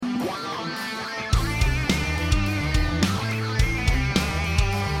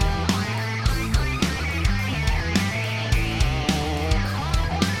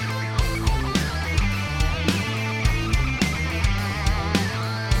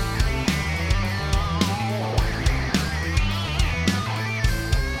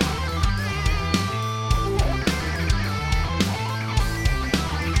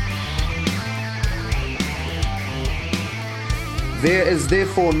There is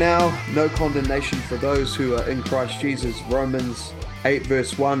therefore now no condemnation for those who are in Christ Jesus. Romans 8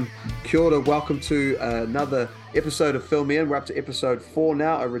 verse 1. Kia ora, welcome to another episode of Fill Me In. We're up to episode 4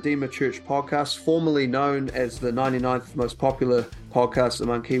 now, a Redeemer Church podcast, formerly known as the 99th most popular podcast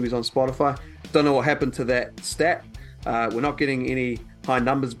among Kiwis on Spotify. Don't know what happened to that stat. We're not getting any high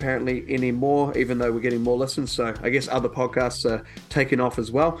numbers apparently anymore, even though we're getting more listens. So I guess other podcasts are taking off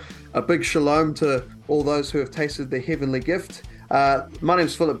as well. A big shalom to all those who have tasted the heavenly gift. My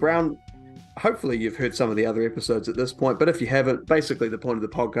name's Philip Brown. Hopefully you've heard some of the other episodes at this point, but if you haven't, basically the point of the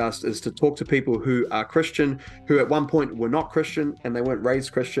podcast is to talk to people who are Christian, who at one point were not Christian and they weren't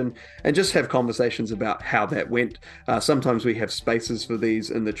raised Christian, and just have conversations about how that went. Sometimes we have spaces for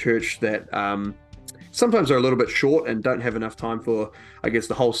these in the church that sometimes are a little bit short and don't have enough time for, I guess,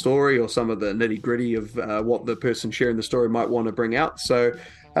 the whole story or some of the nitty gritty of what the person sharing the story might want to bring out. So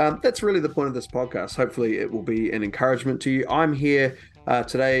that's really the point of this podcast. Hopefully it will be an encouragement to you. I'm here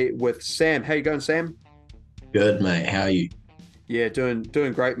today with Sam. How you going, Sam? Good, mate. How are you? Yeah, doing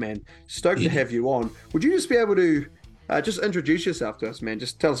great, man. Stoked to have you on. Would you just be able to just introduce yourself to us, man?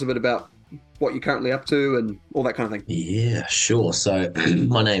 Just tell us a bit about what you're currently up to and all that kind of thing. Yeah, sure. So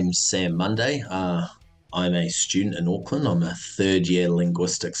my name's Sam Munday. I'm a student in Auckland. I'm a third year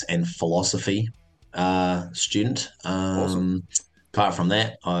linguistics and philosophy student. Awesome. Apart from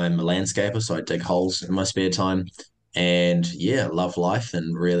that, I'm a landscaper, so I dig holes in my spare time. And yeah, love life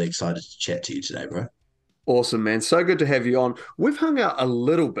and really excited to chat to you today, bro. Awesome, man. So good to have you on. We've hung out a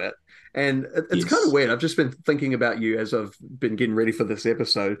little bit, and it's kind of Yes. weird. I've just been thinking about you as I've been getting ready for this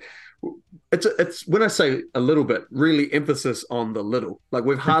episode. It's when I say a little bit, really emphasis on the little. Like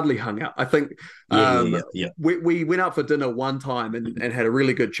we've hardly hung out. I think Yeah. we went out for dinner one time and had a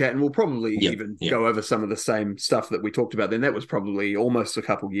really good chat, and we'll probably Yeah, even yeah. go over some of the same stuff that we talked about then. That was probably almost a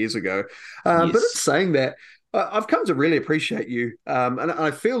couple years ago. But in Yes. saying that, I've come to really appreciate you, and I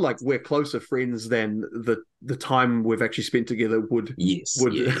feel like we're closer friends than the time we've actually spent together would Yes.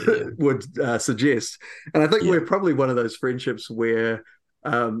 would Yeah. would suggest. And I think Yeah. we're probably one of those friendships where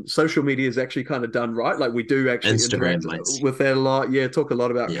social media is actually kind of done right. Like we do actually Instagram, interact mates. with that a lot. Yeah, talk a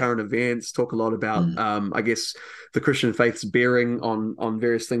lot about Yeah. current events, talk a lot about Mm. I guess the Christian faith's bearing on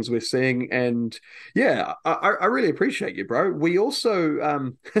various things we're seeing. And yeah, I really appreciate you, bro. We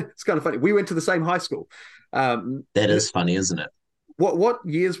also it's kind of funny. We went to the same high school. Um, That is funny, isn't it? what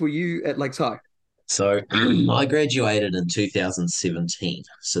years were you at Lakes High? So I graduated in 2017.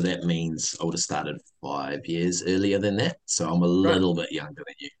 So that means I would have started 5 years earlier than that. So I'm a Right. little bit younger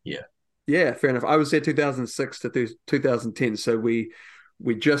than you. Yeah. Yeah, fair enough. I was there 2006 to 2010, so we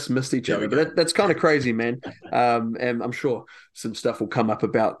just missed each There other. we But go. that's kind of crazy, man. And I'm sure some stuff will come up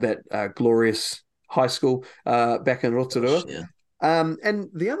about that glorious high school back in Gosh, Rotorua. yeah. And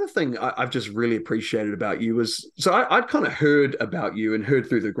the other thing I've just really appreciated about you was, so I'd kind of heard about you and heard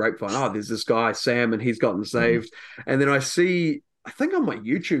through the grapevine, oh, there's this guy, Sam, and he's gotten Mhm. saved. And then I see, I think on my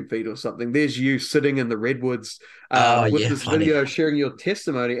YouTube feed or something, there's you sitting in the redwoods Oh, with yeah, this funny. video sharing your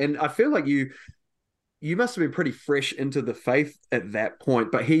testimony. And I feel like you must have been pretty fresh into the faith at that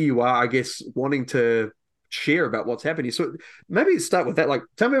point. But here you are, I guess, wanting to share about what's happening. So maybe start with that. Like,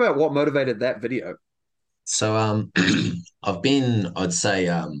 tell me about what motivated that video. So I'd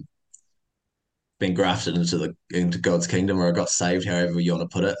say been grafted into God's kingdom, or I got saved, however you want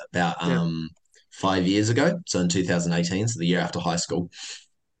to put it, about Yeah. 5 years ago. So in 2018, so the year after high school.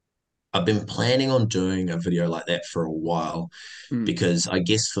 I've been planning on doing a video like that for a while Mm. because I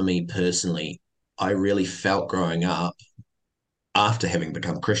guess for me personally, I really felt growing up after having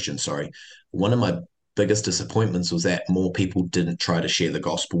become Christian, sorry, one of my biggest disappointments was that more people didn't try to share the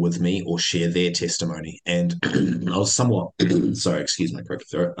gospel with me or share their testimony. And I was somewhat, sorry, excuse my croaky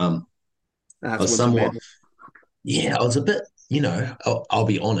throat. I It's was winter, man. somewhat, yeah, I was a bit, I'll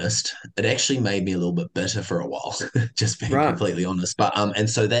be honest, it actually made me a little bit bitter for a while, just being Right. completely honest. But, and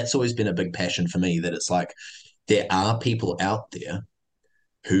so that's always been a big passion for me that it's like, there are people out there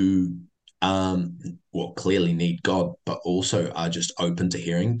who well clearly need God, but also are just open to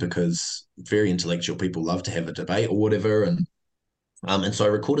hearing because very intellectual people love to have a debate or whatever. And so I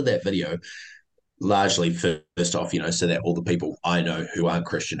recorded that video largely first off, so that all the people I know who aren't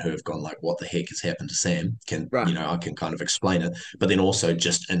Christian who have gone like, what the heck has happened to Sam can, Right. I can kind of explain it. But then also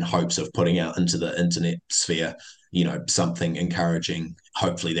just in hopes of putting out into the internet sphere, something encouraging,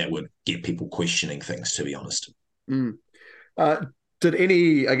 hopefully that would get people questioning things, to be honest. Mm. Uh, did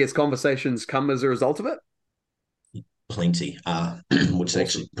any, I guess, conversations come as a result of it? Plenty, which is Awesome.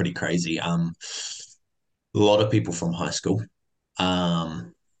 actually pretty crazy. A lot of people from high school,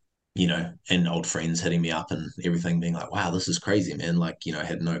 um, and old friends hitting me up and everything, being like, wow, this is crazy, man. Like, I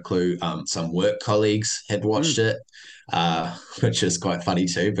had no clue. Some work colleagues had watched Mm. it, which is quite funny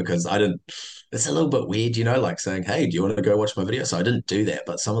too, because I didn't, it's a little bit weird, like saying, hey, do you want to go watch my video? So I didn't do that,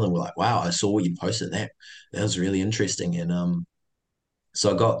 but some of them were like, wow, I saw what you posted. That was really interesting. And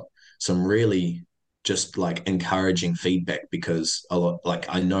so I got some really just like encouraging feedback, because a lot, like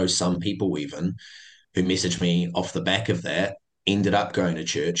I know some people even who messaged me off the back of that ended up going to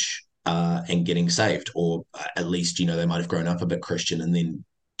church and getting saved, or at least they might have grown up a bit Christian and then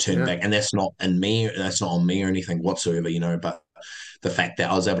turned Yeah. back. And that's not on me or anything whatsoever, but the fact that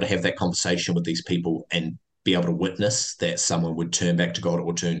I was able to have that conversation with these people and be able to witness that someone would turn back to God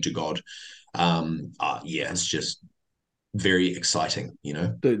or turn to God, yeah, it's just very exciting.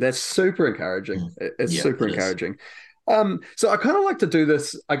 Dude, that's super encouraging. Mm. It's Yeah, super it is. encouraging. So I kind of like to do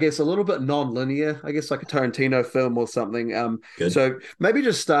this, I guess, a little bit non-linear, I guess like a Tarantino film or something. Good. So maybe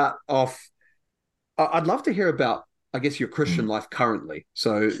just start off. I'd love to hear about, I guess, your Christian Mm. life currently.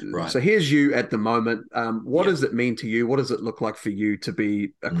 So, Right. so here's you at the moment. What Yeah. does it mean to you? What does it look like for you to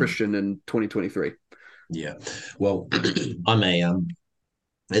be a Mm. Christian in 2023? Yeah. Well, I'm a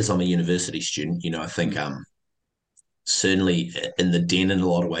as I'm a university student, I think Mm, certainly in the den in a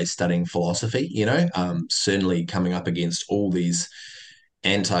lot of ways studying philosophy, certainly coming up against all these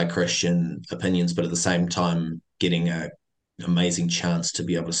anti-Christian opinions, but at the same time getting a amazing chance to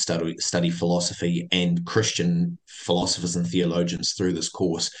be able to study philosophy and Christian philosophers and theologians through this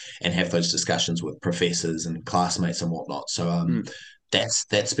course and have those discussions with professors and classmates and whatnot. So mm,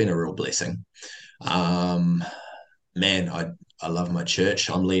 that's been a real blessing. Um, Man, I love my church.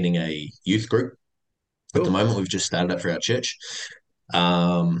 I'm leading a youth group at the cool. moment. We've just started it for our church.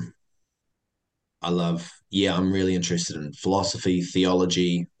 Um, yeah, I'm really interested in philosophy,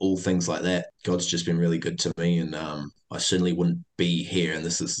 theology, all things like that. God's just been really good to me, and I certainly wouldn't be here. And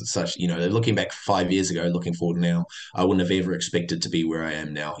this is such, looking back 5 years ago, looking forward now, I wouldn't have ever expected to be where I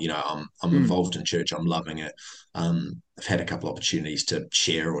am now. I'm Mm, involved in church. I'm loving it. I've had a couple opportunities to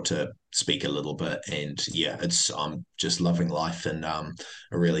share or to speak a little bit, and yeah, I'm just loving life, and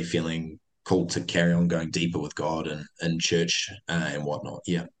really feeling called to carry on going deeper with God and church and whatnot.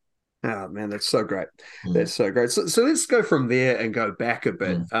 Yeah. oh man, that's so great. Mm, That's so great. So let's go from there and go back a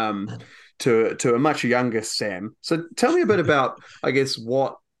bit mm. to a much younger Sam. So tell me a bit about, I guess,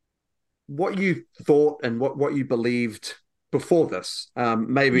 what you thought and what you believed before this. Yeah.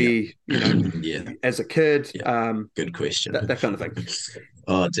 Maybe, Yeah. as a kid, Yeah. Good question. that kind of thing.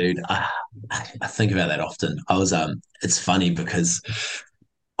 Oh, dude, I think about that often. It's funny because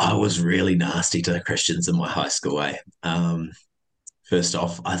I was really nasty to Christians in my high school way. First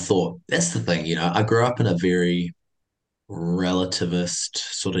off, I thought that's the thing, I grew up in a very relativist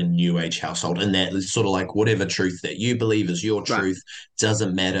sort of new age household, and that is sort of like whatever truth that you believe is your Right. truth,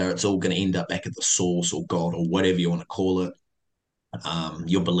 doesn't matter. It's all going to end up back at the source or God or whatever you want to call it.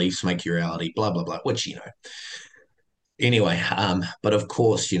 Your beliefs make your reality, blah blah blah, which anyway, but of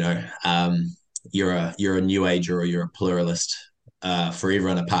course, you're a new ager or you're a pluralist for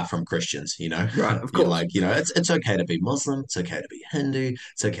everyone apart from Christians. Right. Of You're course. like, it's okay to be Muslim, it's okay to be Hindu,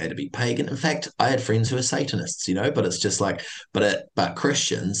 it's okay to be pagan. In fact, I had friends who are Satanists, but it's just like, but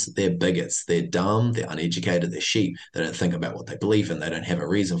Christians, they're bigots, they're dumb, they're uneducated, they're sheep. They don't think about what they believe in, they don't have a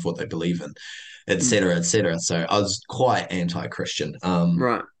reason for what they believe in, Mm, etc., etc. So I was quite anti-Christian.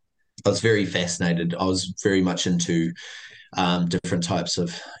 right. I was very fascinated. I was very much into different types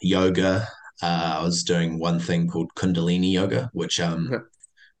of yoga. I was doing one thing called Kundalini yoga, which, Okay.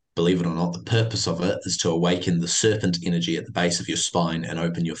 believe it or not, the purpose of it is to awaken the serpent energy at the base of your spine and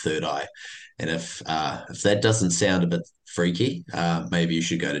open your third eye. And if that doesn't sound a bit freaky, maybe you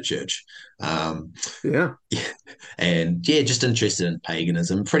should go to church. Yeah. Yeah. And yeah, just interested in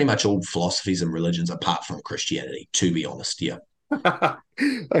paganism, pretty much all philosophies and religions apart from Christianity, to be honest. Yeah.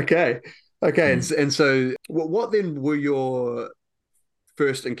 Okay. Okay. And, Mm. and so what then were your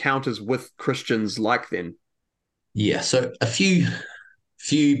first encounters with Christians like then? Yeah. So a few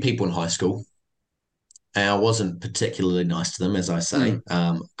people in high school. And I wasn't particularly nice to them, as I say.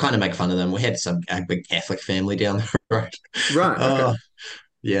 Mm, Kind of make fun of them. We had a big Catholic family down the road. right. Okay. Oh,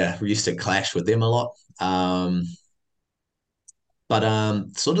 yeah, we used to clash with them a lot. But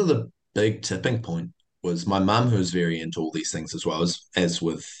sort of the big tipping point was my mum, who was very into all these things as well as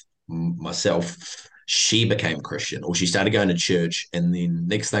with myself. She became Christian, or she started going to church, and then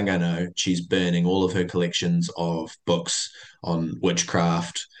next thing I know, she's burning all of her collections of books on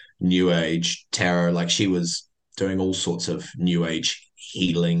witchcraft, New Age, tarot. Like she was doing all sorts of New Age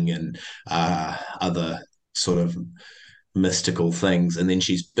healing and other sort of mystical things. And then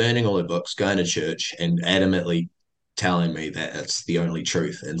she's burning all her books, going to church, and adamantly telling me that it's the only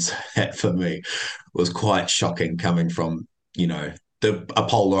truth. And so that for me was quite shocking coming from, a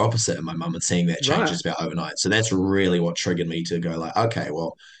polar opposite of my mum and seeing that change Right. just about overnight. So that's really what triggered me to go like, okay,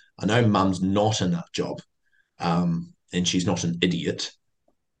 well, I know mum's not a nut job, and she's not an idiot.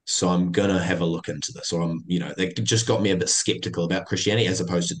 So I'm gonna have a look into this. Or that just got me a bit skeptical about Christianity as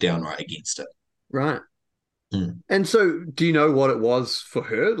opposed to downright against it. Right. Mm. And so, do you know what it was for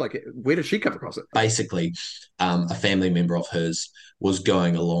her? Like, where did she come across it? Basically, a family member of hers was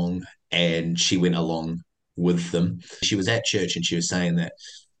going along and she went along with them. She was at church and she was saying that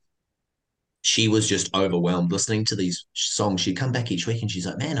she was just overwhelmed listening to these songs. She'd come back each week and she's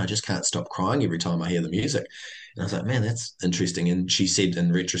like, man, I just can't stop crying every time I hear the music. And I was like, man, that's interesting. And she said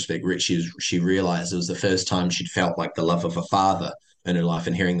in retrospect, she realized it was the first time she'd felt like the love of a father in her life,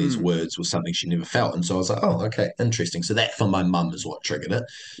 and hearing these Mm, words was something she never felt. And so I was like, oh, okay, interesting. So that for my mum is what triggered it.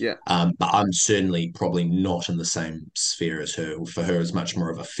 yeah, But I'm certainly probably not in the same sphere as her. For her, it's much more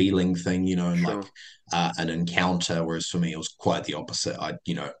of a feeling thing, and like sure. an encounter. Whereas for me, it was quite the opposite. I,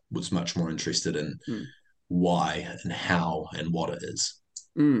 was much more interested in Mm, why and how and what it is.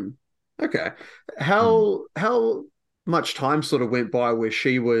 mm. Okay. Mm. How much time sort of went by where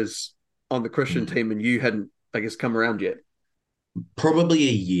she was on the Christian Mm. team and you hadn't, I guess, come around yet? Probably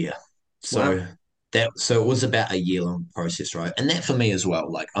a year. Wow. So it was about a year long process, right? And that for me as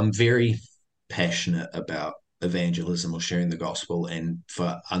well. Like I'm very passionate about evangelism or sharing the gospel, and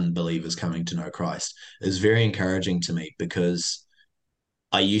for unbelievers coming to know Christ is very encouraging to me because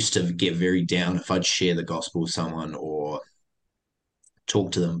I used to get very down if I'd share the gospel with someone or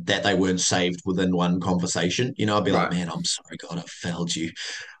talk to them that they weren't saved within one conversation. I'd be like, Right. man, I'm sorry, God, I've failed you.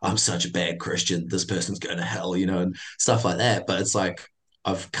 I'm such a bad Christian. This person's going to hell, and stuff like that. But it's like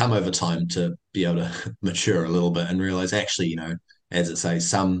I've come over time to be able to mature a little bit and realize actually, as it says,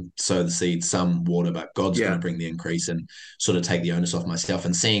 some sow the seed, some water, but God's going to Yeah. bring the increase, and sort of take the onus off myself.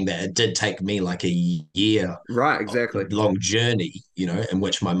 And seeing that it did take me like a year Right. Exactly. long journey, in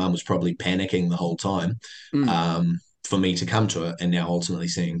which my mum was probably panicking the whole time, Mm. for me to come to it. And now ultimately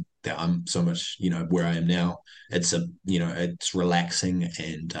seeing that I'm so much, where I am now, it's relaxing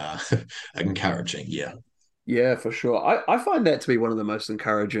and encouraging. Yeah. Yeah, for sure. I find that to be one of the most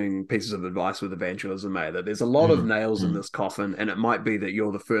encouraging pieces of advice with evangelism, mate, that there's a lot of Mm, nails in mm. this coffin, and it might be that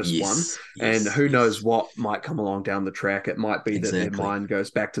you're the first one, Yes, and yes, who knows yes. what might come along down the track. It might be that their Exactly. mind goes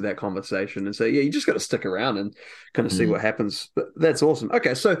back to that conversation and say, yeah, you just got to stick around and kind of see what Mm, happens. But that's awesome.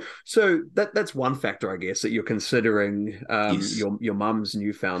 Okay, so that's one factor, I guess, that you're considering yes, your mum's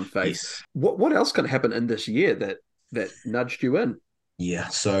newfound faith. yes. What else can happen in this year that nudged you in? Yeah.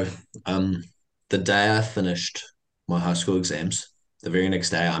 So, the day I finished my high school exams, the very next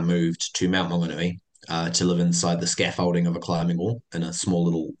day I moved to Mount Maunganui, to live inside the scaffolding of a climbing wall in a small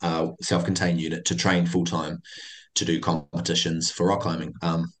little self-contained unit to train full time to do competitions for rock climbing.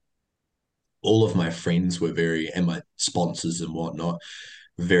 All of my friends were and my sponsors and whatnot,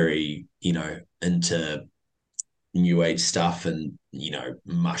 very, into new age stuff and,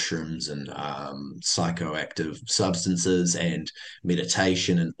 mushrooms and psychoactive substances and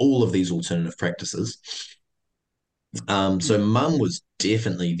meditation and all of these alternative practices. So Mm, mum was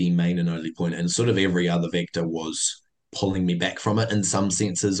definitely the main and only point, and sort of every other vector was pulling me back from it in some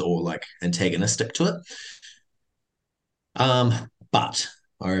senses or like antagonistic to it. But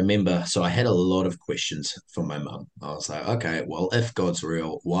I remember, so I had a lot of questions from my mum. I was like, okay, well, if God's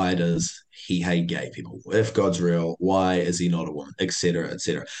real, why does he hate gay people? If God's real, why is he not a woman? Etc.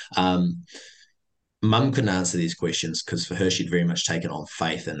 Etc. Mum couldn't answer these questions because for her, she'd very much taken on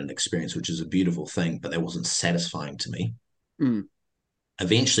faith and an experience, which is a beautiful thing, but that wasn't satisfying to me. mm,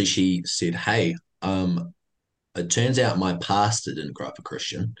 Eventually, she said, hey, it turns out my pastor didn't grow up a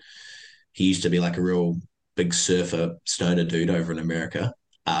Christian. He used to be like a real big surfer stoner dude over in America.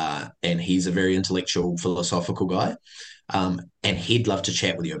 And he's a very intellectual, philosophical guy. And he'd love to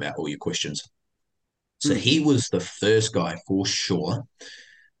chat with you about all your questions. So mm, he was the first guy for sure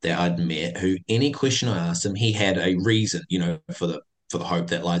that I'd met who any question I asked him, he had a reason, for the hope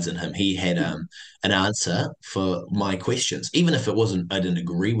that lies in him. He had mm, an answer for my questions. Even if it wasn't, I didn't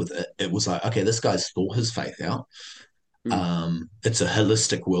agree with it. It was like, okay, this guy's thought his faith out. mm. It's a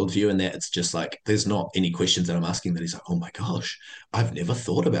holistic worldview, and that it's just like there's not any questions that I'm asking that he's like, oh my gosh, I've never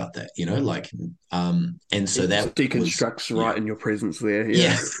thought about that, like, and so It that just was, deconstructs right in your presence there.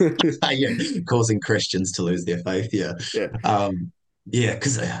 Yeah. yeah, yeah, causing Christians to lose their faith, yeah, Yeah. um, yeah,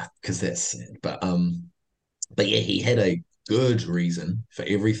 because that's sad, but yeah, he had a good reason for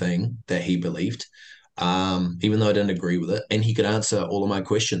everything that he believed. Even though I didn't agree with it, and he could answer all of my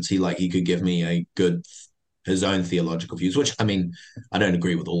questions. He could give me a good his own theological views, which I mean, I don't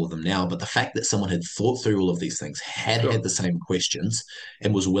agree with all of them now, but the fact that someone had thought through all of these things, had Sure. the same questions,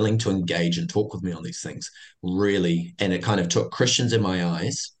 and was willing to engage and talk with me on these things, really, and it kind of took Christians in my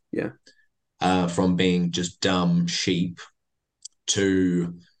eyes, Yeah. from being just dumb sheep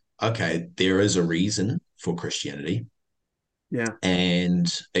to, okay, there is a reason for Christianity, Yeah.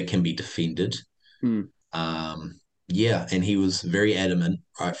 and it can be defended. Mm. Um, yeah, and he was very adamant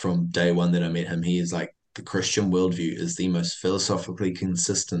right from day one that I met him. He is like, the Christian worldview is the most philosophically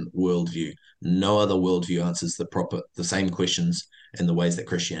consistent worldview. No other worldview answers the same questions in the ways that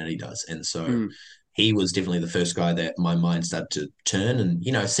Christianity does. And so Mm. he was definitely the first guy that my mind started to turn,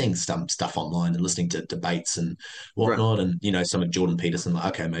 and seeing some stuff online and listening to debates and Right. whatnot, and some of Jordan Peterson, like,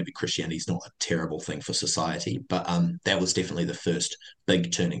 okay, maybe Christianity is not a terrible thing for society, but that was definitely the first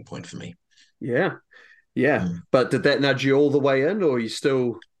big turning point for me. Yeah. Yeah. Mm. But did that nudge you all the way in, or are you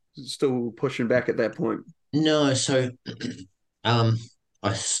still pushing back at that point? No, so um,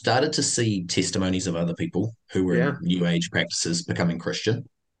 I started to see testimonies of other people who were in Yeah. New Age practices becoming Christian.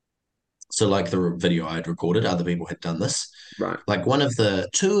 So, like the video I had recorded, other people had done this. Right. Like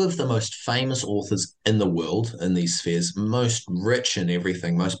two of the most famous authors in the world in these spheres, most rich and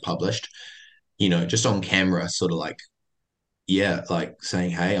everything, most published, just on camera, sort of like, yeah, like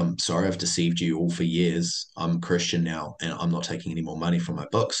saying, hey, I'm sorry I've deceived you all for years. I'm Christian now and I'm not taking any more money from my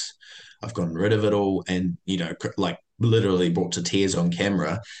books. I've gotten rid of it all. And, like literally brought to tears on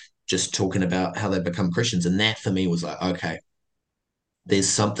camera, just talking about how they've become Christians. And that for me was like, okay, there's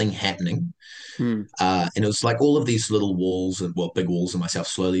something happening. Hmm. And it was like all of these little walls and, well, big walls of myself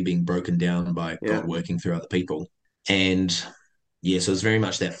slowly being broken down by Yeah. God working through other people. And yeah, so it's very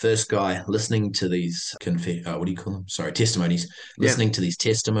much that first guy listening to these what do you call them? Sorry, testimonies. Yeah. Listening to these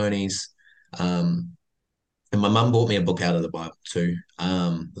testimonies, um, and my mum bought me a book out of the Bible too.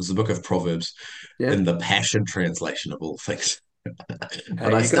 There's a book of Proverbs Yeah. in the Passion Translation of all things. But Hey, I you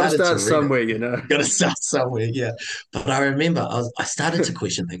got to started to start read it. somewhere, you know. Got to start somewhere, yeah. But I remember I started to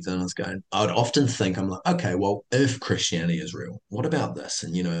question things, and I was going. I would often think, I'm like, okay, well, if Christianity is real, what about this?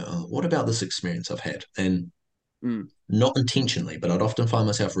 And what about this experience I've had? And Mm. not intentionally, but I'd often find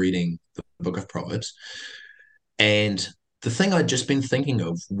myself reading the book of Proverbs. And the thing I'd just been thinking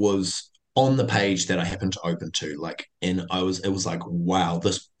of was on the page that I happened to open to, like, and it was like, wow,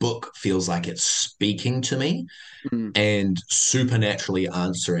 this book feels like it's speaking to me Mm. and supernaturally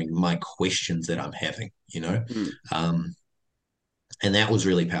answering my questions that I'm having, Mm. Um, and that was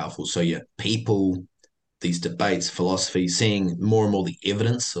really powerful. So yeah, people, these debates, philosophy, seeing more and more the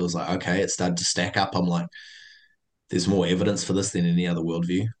evidence. So it was like, okay, it started to stack up. I'm like, there's more evidence for this than any other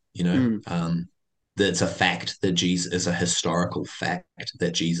worldview, you know. Mm. That it's a fact that Jesus is a historical fact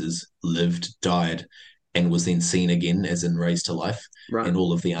that Jesus lived, died, and was then seen again, as in raised to life. Right. And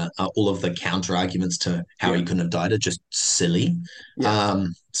all of the counter arguments to how Yeah. he couldn't have died are just silly. Yeah.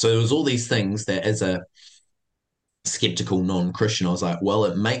 So there was all these things that, as a skeptical non-Christian, I was like, well,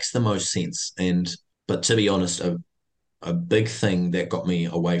 it makes the most sense. But to be honest, a big thing that got me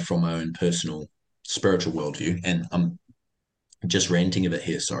away from my own personal spiritual worldview, and I'm just ranting a bit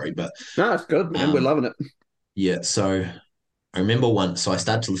here, sorry, but No, it's good, man. We're um, loving it. yeah. So I remember once, so I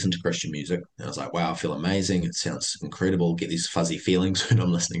started to listen to Christian music, and I was like, wow, I feel amazing. It sounds incredible. Get these fuzzy feelings when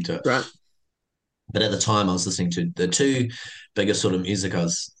I'm listening to it. Right. But at the time, I was listening to the two biggest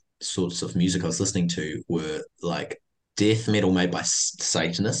sorts of music I was listening to were like death metal made by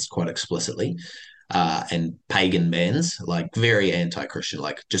Satanists, quite explicitly, and pagan bands, like very anti-Christian,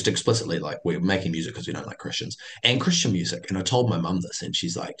 like just explicitly like we're making music because we don't like Christians, and Christian music. And I told my mum this, and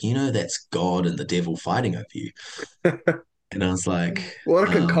she's like, that's God and the devil fighting over you. And I was like, What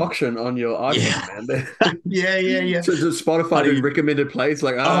a concoction on your iPhone, yeah, man. yeah, yeah, yeah. So does Spotify do Funny. recommended plays?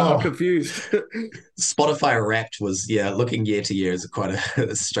 Like, I'm Oh, confused. Spotify Wrapped was, yeah, looking year to year is quite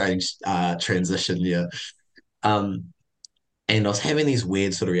a strange transition. Yeah. Um, and I was having these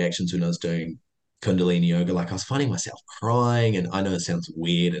weird sort of reactions when I was doing Kundalini yoga. Like I was finding myself crying, and I know it sounds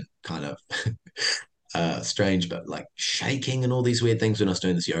weird and kind of strange, but like shaking and all these weird things when I was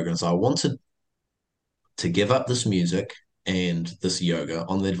doing this yoga. And so I wanted to give up this music and this yoga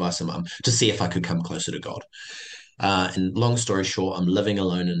on the advice of mum to see if I could come closer to God. And long story short, I'm living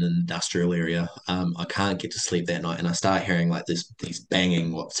alone in an industrial area. I can't get to sleep that night, and I start hearing like these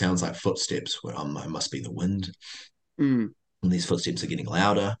banging, what sounds like footsteps. Where it must be the wind, Mm. and these footsteps are getting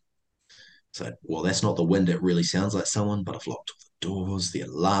louder. So, well, that's not the wind. It really sounds like someone, but I've locked all the doors. The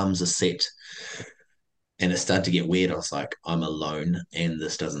alarms are set, and it started to get weird. I was like, I'm alone, and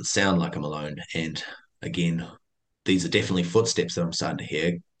this doesn't sound like I'm alone. And again, these are definitely footsteps that I'm starting to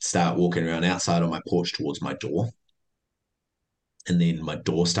hear. Start walking around outside on my porch towards my door, and then my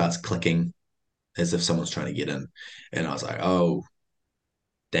door starts clicking, as if someone's trying to get in. And I was like, oh,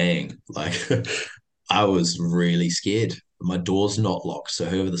 dang. Like, I was really scared. My door's not locked, so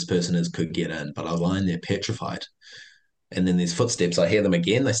whoever this person is could get in, but I was lying there petrified. And then there's footsteps. I hear them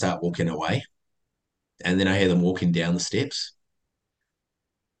again. They start walking away. And then I hear them walking down the steps.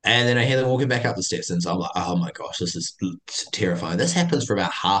 And then I hear them walking back up the steps. And so I'm like, oh my gosh, this is terrifying. This happens for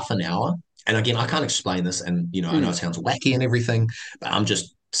about half an hour. And again, I can't explain this. And, I know it Mm. sounds wacky and everything, but I'm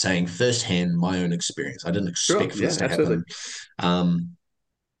just saying firsthand my own experience. I didn't Sure. expect for Yeah, this to absolutely. happen. Um,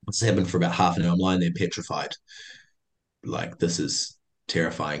 this happened for about half an hour. I'm lying there petrified. Like, this is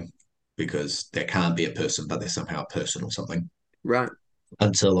terrifying because there can't be a person, but there's somehow a person or something. Right.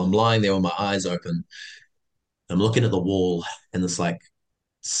 Until I'm lying there with my eyes open. I'm looking at the wall and this like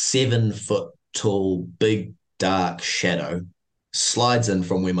 7 foot tall, big, dark shadow slides in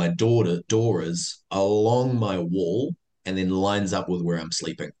from where my door is along my wall and then lines up with where I'm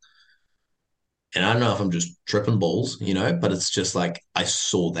sleeping. And I don't know if I'm just tripping balls, but it's just like I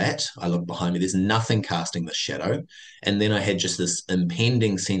saw that. I look behind me, there's nothing casting the shadow. And then I had just this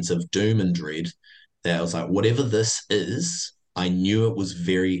impending sense of doom and dread that I was like, whatever this is, I knew it was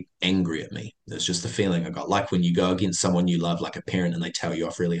very angry at me. It's just the feeling I got. Like when you go against someone you love, like a parent, and they tell you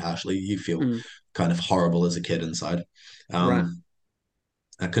off really harshly, you feel Mm. kind of horrible as a kid inside. Right.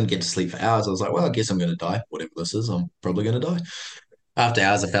 I couldn't get to sleep for hours. I was like, well, I guess I'm going to die. Whatever this is, I'm probably going to die. After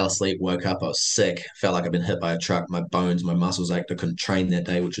hours, I fell asleep, woke up, I was sick, felt like I'd been hit by a truck. My bones, my muscles ached. I couldn't train that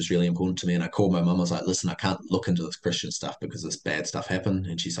day, which was really important to me. And I called my mum. I was like, listen, I can't look into this Christian stuff because this bad stuff happened.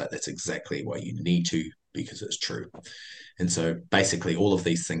 And she's like, that's exactly why you need to, because it's true. And so basically, all of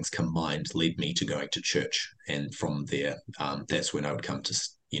these things combined led me to going to church. And from there, that's when I would come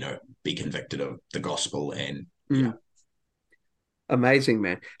to, be convicted of the gospel. And yeah, Mm. Amazing,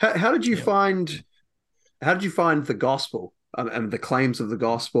 man. How did you yeah. find the gospel and the claims of the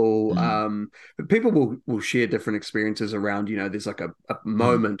gospel? Mm, People will share different experiences around, there's like a mm,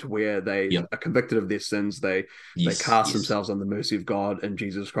 moment where they yep. are convicted of their sins, they Yes, cast yes. themselves on the mercy of God and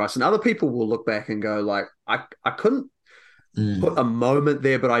Jesus Christ. And other people will look back and go like, I couldn't put a Mm, moment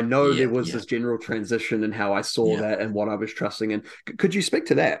there, but I know there yeah, was yeah, this general transition in how I saw yeah. that and what I was trusting in. Could you speak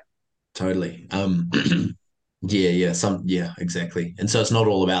to that? Totally. Yeah, yeah, yeah, exactly. And so it's not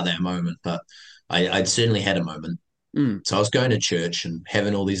all about that moment, but I'd certainly had a moment. Mm. So I was going to church and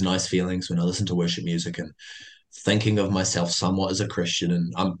having all these nice feelings when I listened to worship music and thinking of myself somewhat as a Christian.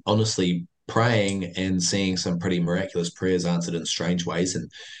 And I'm honestly praying and seeing some pretty miraculous prayers answered in strange ways and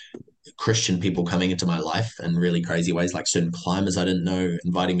Christian people coming into my life in really crazy ways, like certain climbers I didn't know,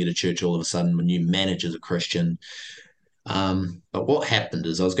 inviting me to church all of a sudden. My new manager's a Christian. But what happened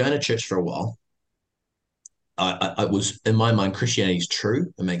is I was going to church for a while. I was in my mind, Christianity is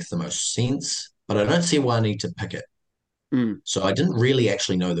true. It makes the most sense, but I don't see why I need to pick it. Mm. So I didn't really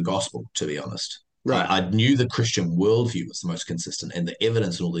actually know the gospel, to be honest. Right. I knew the Christian worldview was the most consistent and the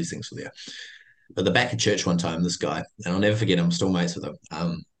evidence and all these things were there. But the back of church one time, this guy, and I'll never forget him, I'm still mates with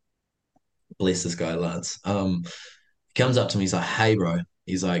him. Bless this guy, Lance. He comes up to me, he's like, hey, bro.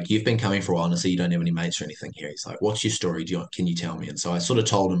 He's like, you've been coming for a while, and I see you don't have any mates or anything here. He's like, what's your story? Can you tell me? And so I sort of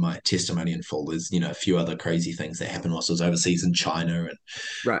told him my testimony in full. There's, a few other crazy things that happened whilst I was overseas in China and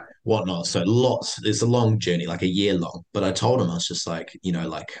Right. whatnot. So lots, it's a long journey, like a year long. But I told him, I was just like,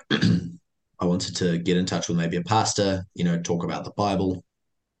 I wanted to get in touch with maybe a pastor, talk about the Bible,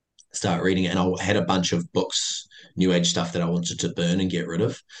 start reading it. And I had a bunch of books, New Age stuff that I wanted to burn and get rid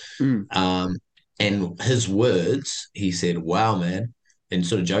of. Mm. Um, and his words, he said, wow, man, and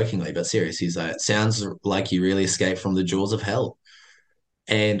sort of jokingly, but serious, he's like, it sounds like you really escaped from the jaws of hell.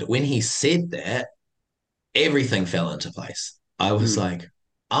 And when he said that, everything fell into place. I was Mm. like,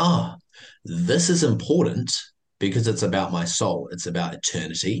 ah, this is important because it's about my soul, it's about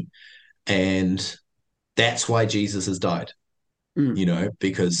eternity. And that's why Jesus has died, Mm.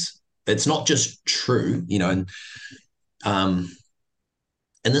 because it's not just true, um,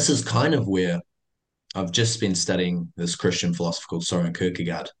 and this is kind of where I've just been studying this Christian philosopher called Soren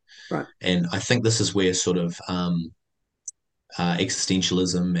Kierkegaard, Right. and I think this is where sort of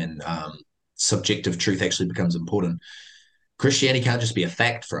existentialism and subjective truth actually becomes important. Christianity can't just be a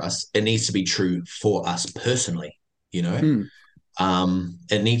fact for us; it needs to be true for us personally. You know, Mm.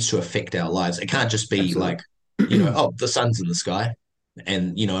 it needs to affect our lives. It can't just be Absolutely. like, oh, the sun's in the sky,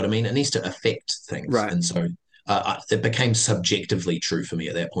 and you know what I mean. It needs to affect things, Right. and so it became subjectively true for me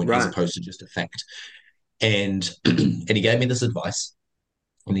at that point, as Right. opposed to just a fact. And and he gave me this advice,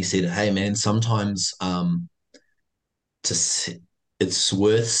 and he said, "Hey, man, sometimes to see, it's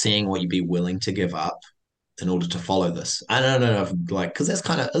worth seeing what you'd be willing to give up in order to follow this." I don't know if like because that's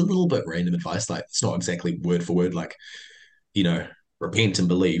kind of a little bit random advice. Like it's not exactly word for word, like repent and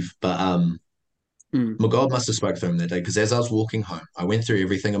believe, but Mm. Well, God must have spoke to him that day because as I was walking home, I went through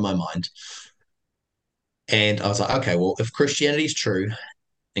everything in my mind and I was like, okay, well, if Christianity is true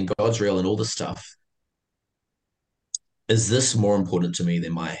and God's real and all this stuff, is this more important to me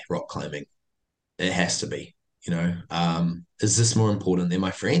than my rock climbing? It has to be, you know. Is this more important than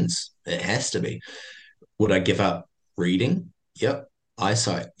my friends? It has to be. Would I give up reading? Yep.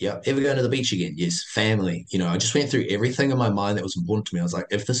 Eyesight. Yep. Ever going to the beach again? Yes. Family. You know, I just went through everything in my mind that was important to me. I was like,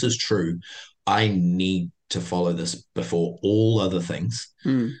 if this is true, I need to follow this before all other things.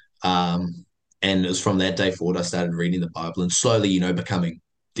 Mm. Um, and it was from that day forward I started reading the Bible and slowly, you know, becoming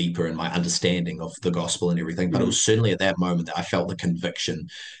deeper in my understanding of the gospel and everything. But it Mm. was certainly at that moment that I felt the conviction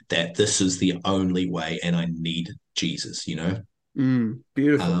that this is the only way and I need Jesus, you know? Mm.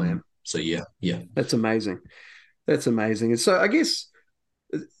 Beautiful, man. So yeah, yeah. That's amazing. That's amazing. And so I guess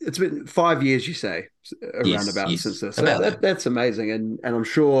it's been 5 years, you say, around Yes, about since yes. this. So About that. that's amazing, and I'm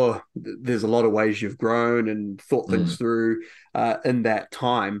sure there's a lot of ways you've grown and thought things Mm, through in that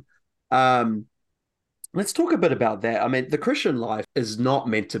time. Um, let's talk a bit about that. I mean, the Christian life is not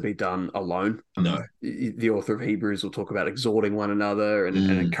meant to be done alone. no. The author of Hebrews will talk about exhorting one another and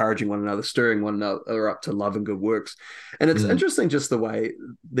Mm, encouraging one another, stirring one another up to love and good works. And it's mm, interesting just the way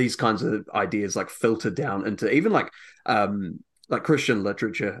these kinds of ideas like filter down into even like Christian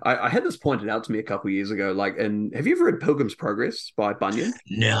literature. I had this pointed out to me a couple of years ago. Like, and have you ever read Pilgrim's Progress by Bunyan?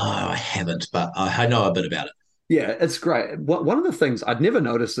 no, I haven't, but I know a bit about it. Yeah, it's great. One of the things I'd never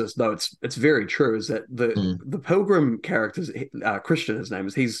noticed this, though it's very true, is that the Mm, the pilgrim characters, Christian, his name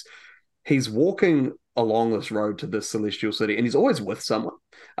is, he's walking along this road to this celestial city, and he's always with someone.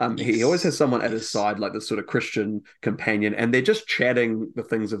 He always has yes, someone at his yes. side, like this sort of Christian companion, and they're just chatting the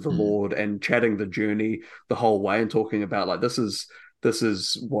things of the Mm, Lord and chatting the journey the whole way, and talking about like this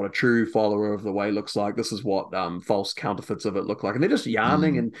is what a true follower of the way looks like. This is what false counterfeits of it look like, and they're just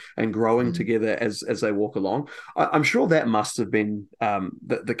yarning mm, and growing mm. together as they walk along. I'm sure that must have been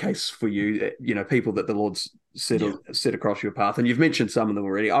the case for you. You know, people that the Lord's Yeah, set across your path, and you've mentioned some of them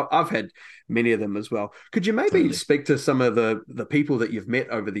already. I've had many of them as well. Could you maybe totally. speak to some of the people that you've met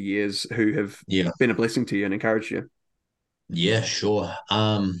over the years who have Yeah, been a blessing to you and encouraged you? yeah, sure.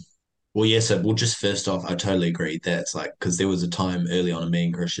 Well, yeah, so well, just first off, I totally agree. That's like because there was a time early on in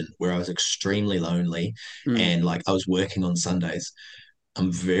being Christian where I was extremely lonely Mm, and like I was working on Sundays.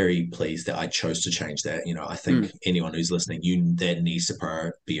 I'm very pleased that I chose to change that. You know, I think mm, anyone who's listening, you that needs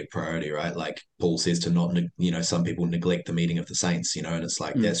to be a priority, right? Like Paul says to not, you know, some people neglect the meeting of the saints, you know, and it's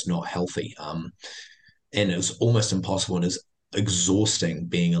like mm, that's not healthy. And it was almost impossible and it's exhausting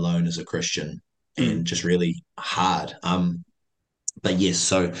being alone as a Christian mm. and just really hard. But yes,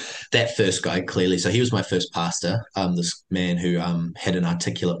 so that first guy clearly, so he was my first pastor. This man who had an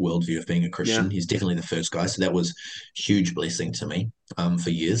articulate worldview of being a Yeah. Christian. He's definitely the first guy. So that was huge blessing to me for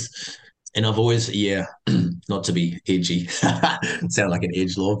years. And I've always, yeah, not to be edgy, sound like an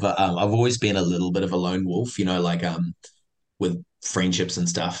edgelord, but I've always been a little bit of a lone wolf, you know, like with friendships and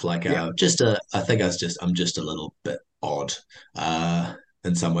stuff. Like Yeah. I think I'm just a little bit odd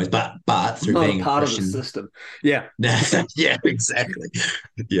in some ways, but through Not a being a part of the Christian, system. Yeah. yeah, exactly.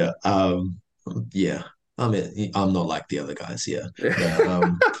 Yeah. Yeah. I mean, I'm not like the other guys. Yeah.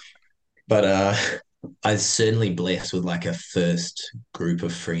 No. But I certainly blessed with like a first group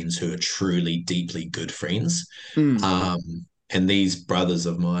of friends who are truly deeply good friends. Mm, Um, and these brothers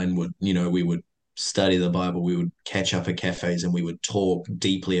of mine would, you know, we would study the Bible, we would catch up at cafes and we would talk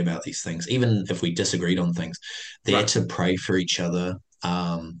deeply about these things, even if we disagreed on things, there right. to pray for each other,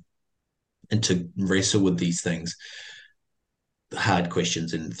 and to wrestle with these things hard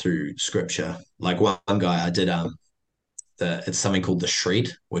questions in through scripture. Like one guy I did it's something called the shred,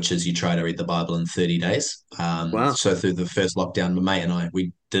 which is you try to read the Bible in 30 days. Wow. So through the first lockdown, my mate and I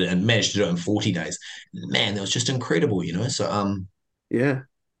we did it and managed to do it in 40 days. Man, that was just incredible, you know. Yeah.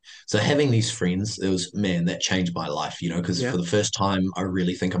 So having these friends, it was man, that changed my life, you know, because Yeah. for the first time I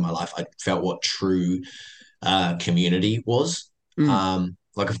really think in my life, I felt what true community was. Mm,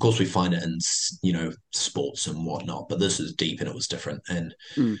 Like, of course, we find it in you know sports and whatnot, but this is deep and it was different, and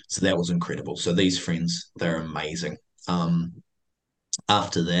mm, so that was incredible. So these friends, they're amazing. Um,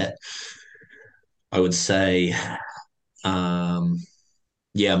 After that, I would say, um,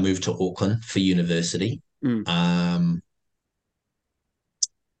 yeah, I moved to Auckland for university. mm, Um,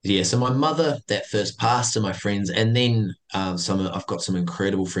 yeah, so my mother, that first pastor, my friends, and then I've got some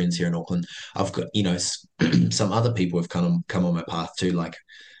incredible friends here in Auckland. I've got you know some other people have come on my path too, like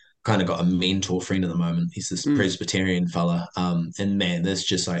kind of got a mentor friend at the moment. He's this mm, Presbyterian fella. And man, there's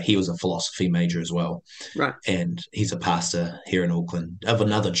just like he was a philosophy major as well. right. And he's a pastor here in Auckland of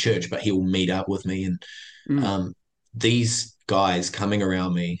another church, but he'll meet up with me. And Mm, um, these guys coming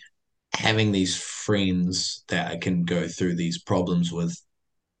around me. having these friends that I can go through these problems with,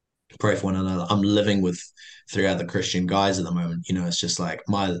 pray for one another. I'm living with three other Christian guys at the moment. It's just like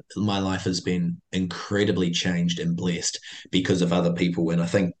my life has been incredibly changed and blessed because of other people. And I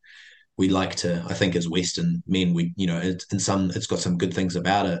think we like to, I think as Western men, it's got some good things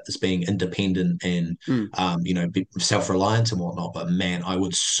about it as being independent and, Mm. be self-reliant and whatnot. But man, I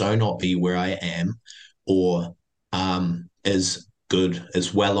would so not be where I am or as good,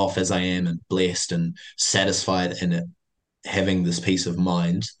 as well off as I am and blessed and satisfied in it, having this peace of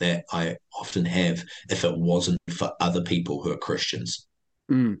mind that I often have if it wasn't for other people who are Christians.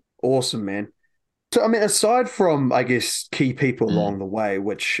 Awesome, man. So, I mean, aside from, I guess, key people along Mm. the way,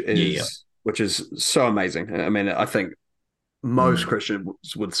 which Yeah, yeah. is which is so amazing. I mean, I think most Mm.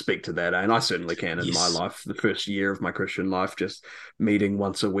 Christians would speak to that, and I certainly can in my Yes. life. The first year of my Christian life, just meeting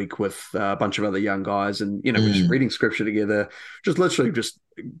once a week with a bunch of other young guys, and we're just Mm. reading scripture together, just literally just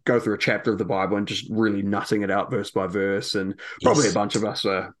go through a chapter of the Bible and just really nutting it out verse by verse. And probably a Yes. bunch of us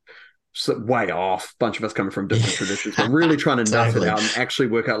are way off, a bunch of us coming from different traditions, but Yeah. really trying to nut it Totally. out and actually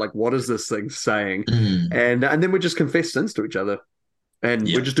work out like what is this thing saying, Mm. and then we just confess sins to each other. And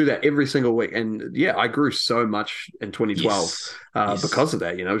we Yeah. just do that every single week. And yeah, I grew so much in 2012 Yes. Yes. because of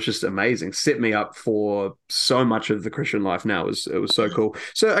that. It's just amazing. Set me up for so much of the Christian life now. It was so cool.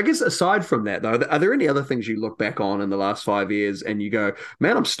 So I guess aside from that, though, are there any other things you look back on in the last 5 years and you go,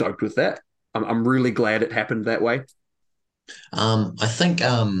 man, I'm stoked with that. I'm really glad it happened that way. I think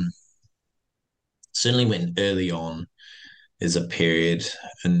certainly when early on is a period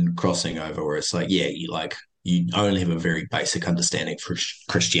in crossing over where it's like, yeah, you only have a very basic understanding for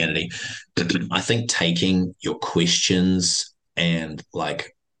Christianity. I think taking your questions and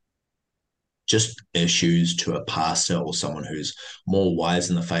like just issues to a pastor or someone who's more wise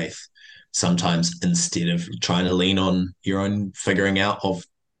in the faith, sometimes instead of trying to lean on your own figuring out of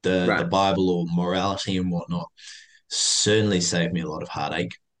the Right. Bible or morality and whatnot, certainly saved me a lot of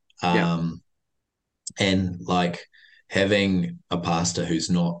heartache. Yeah. Um, and like having a pastor who's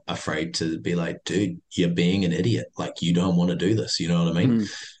not afraid to be like, dude, you're being an idiot. Like you don't want to do this. You know what I mean? Mm,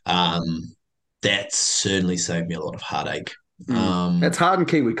 Um, that certainly saved me a lot of heartache. mm. That's hard in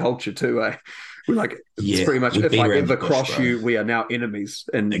Kiwi culture too, eh? We're like, it's Yeah, pretty much we if beat I around the ever bush, cross bro. you, we are now enemies.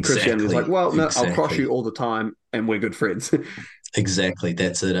 And Christianity is like, Exactly, well, no, I'll cross you exactly, all the time and we're good friends. exactly.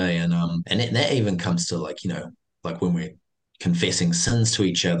 That's it, eh? And that even comes to like like when we're confessing sins to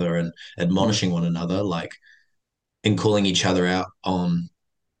each other and Mm, admonishing one another, like and calling each other out on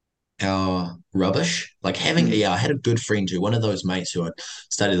our rubbish. Like mm, I had a good friend who, one of those mates who I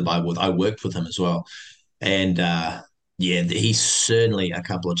studied the Bible with, I worked with him as well. And yeah, he's certainly a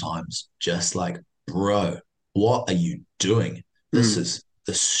couple of times just like, bro, what are you doing? This mm, is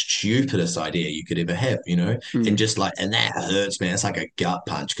the stupidest idea you could ever have, And mm, just like, and that hurts, man. It's like a gut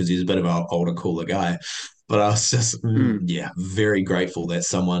punch because he's a bit of an older, cooler guy. But I was just, mm, yeah, very grateful that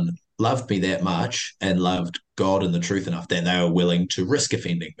someone loved me that much and loved God and the truth enough that they were willing to risk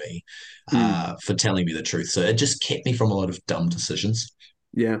offending me mm. for telling me the truth. So it just kept me from a lot of dumb decisions.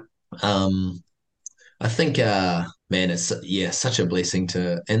 Yeah. Um, I think, man, it's yeah, such a blessing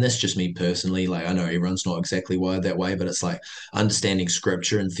to, and that's just me personally. Like, I know everyone's not exactly wired that way, but it's like understanding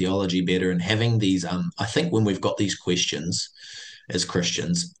scripture and theology better and having these. I think when we've got these questions as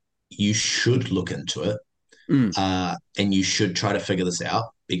Christians, you should look into it, Mm, and you should try to figure this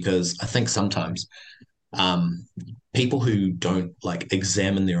out because I think sometimes, people who don't like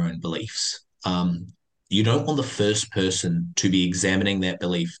examine their own beliefs, you don't want the first person to be examining that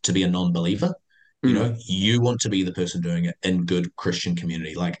belief to be a non-believer. mm, You want to be the person doing it in good Christian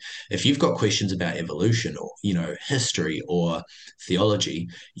community. Like if you've got questions about evolution or, history or theology,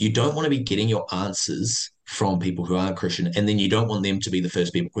 you don't want to be getting your answers from people who aren't Christian. And then you don't want them to be the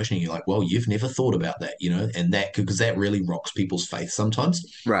first people questioning you, like, well, you've never thought about that, and that because that really rocks people's faith sometimes.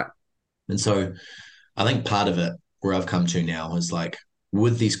 right. And so I think part of it where I've come to now is like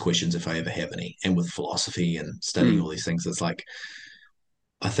with these questions, if I ever have any, and with philosophy and studying Mm, all these things, it's like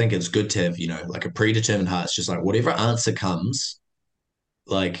I think it's good to have, like a predetermined heart. It's just like whatever answer comes,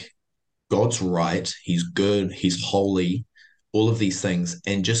 like God's right, He's good, He's holy, all of these things.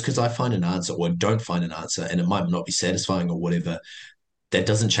 And just because I find an answer or don't find an answer, and it might not be satisfying or whatever, that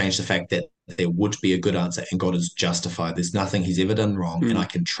doesn't change the fact that there would be a good answer and God is justified. There's nothing He's ever done wrong, and I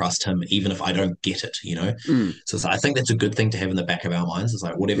mm, can trust Him even if I don't get it. mm. So I think that's a good thing to have in the back of our minds. It's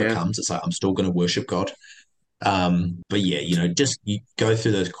like whatever Yeah. comes, it's like I'm still going to worship God. But yeah, just you go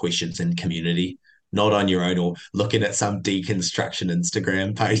through those questions in community, not on your own or looking at some deconstruction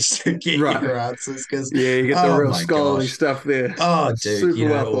Instagram page to get Right. your answers. Because, Yeah, you get the oh real my scholarly gosh, stuff there. oh dude, Super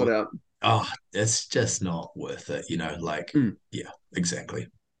well thought or out. oh, it's just not worth it. Like, Mm. yeah, exactly.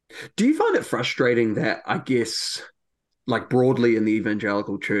 Do you find it frustrating that, I guess, like broadly in the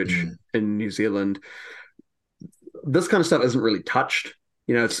evangelical church Mm, in New Zealand, this kind of stuff isn't really touched?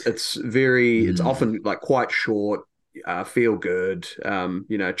 It's mm, often like quite short, feel good.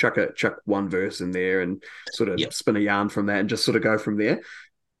 Chuck one verse in there and sort of yep. spin a yarn from that and just sort of go from there.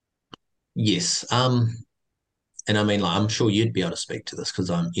 Yes. And I mean, like, I'm sure you'd be able to speak to this because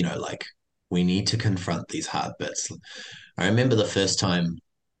like, we need to confront these hard bits. I remember the first time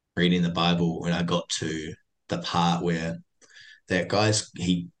reading the Bible when I got to the part where that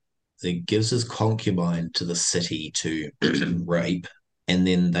he gives his concubine to the city to rape, and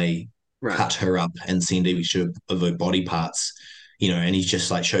then they Right. cut her up and send each of her body parts, and he just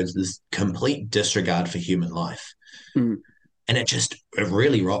like shows this complete disregard for human life. Mm. And it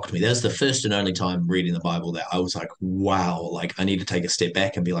really rocked me. That was the first and only time reading the Bible that I was like, wow, like I need to take a step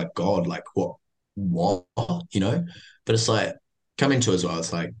back and be like, God, like what, you know? But it's like coming to as well,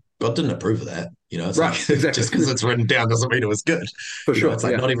 it's like God didn't approve of that. It's like Right. Exactly. just because it's written down doesn't mean it was good. For It's sure.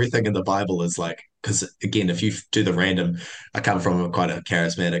 like Yeah. not everything in the Bible is like, because again, if you do the random, I come from quite a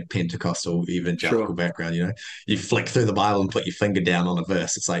charismatic Pentecostal evangelical Sure. background, you flick through the Bible and put your finger down on a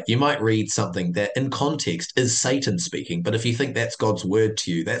verse. It's like you might read something that in context is Satan speaking, but if you think that's God's word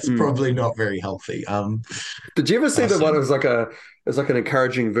to you, that's Mm. probably not very healthy. Did you ever see the So one? It was like an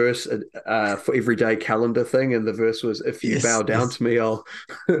encouraging verse for everyday calendar thing, and the verse was, "If you bow yes, down yes. to me, I'll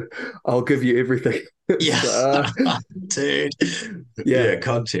I'll give you everything." Yeah, It's, dude. yeah, Yeah,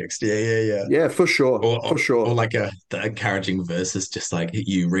 context. Yeah. yeah, for sure, Or, for or, or sure. like the encouraging verse is just like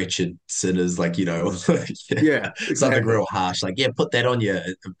you wretched sinners, like Yeah, something exactly. real harsh. Like, yeah, put that on your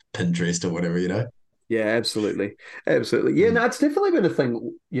Pinterest or whatever. Yeah, absolutely, absolutely. Yeah, Mm, no, it's definitely been a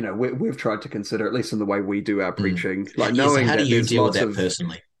thing. We've tried to consider, at least in the way we do our mm. preaching, like Yeah, so knowing how do that you there's deal with lots that of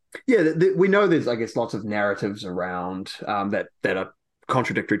personally? yeah, we know there's, I guess, lots of narratives around that are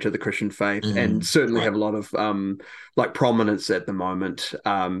contradictory to the Christian faith, and certainly Right. have a lot of like prominence at the moment.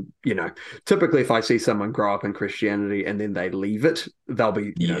 Typically, if I see someone grow up in Christianity and then they leave it, they'll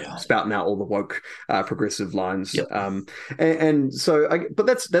be Yeah. spouting out all the woke progressive lines. Yep. And so, but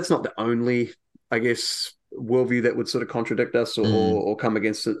that's not the only, I guess, worldview that would sort of contradict us Mm, or come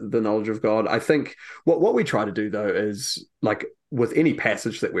against the knowledge of God. I think what we try to do though is like with any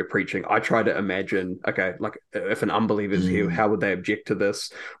passage that we're preaching, I try to imagine, okay, like if an unbeliever's here, mm. how would they object to this?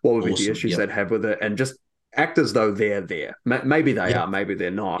 What would be the Awesome. issues Yep. they'd have with it? And just act as though they're there. Maybe they Yep. are, maybe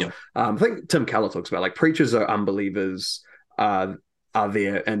they're not. Yep. I think Tim Keller talks about like preachers are unbelievers uh, are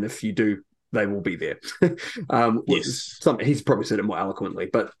there, and if you do, they will be there. Yes. He's probably said it more eloquently,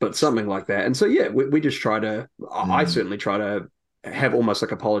 but something like that. And so yeah, we just try to. I Mm. certainly try to have almost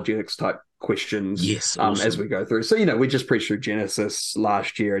like apologetics type questions Yes. as Awesome. we go through. So we just preached through Genesis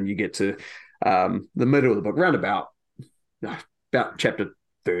last year, and you get to the middle of the book, round about chapter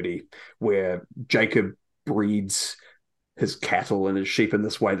 30, where Jacob breeds his cattle and his sheep in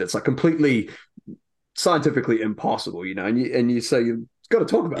this way that's like completely scientifically impossible, and you say you've got to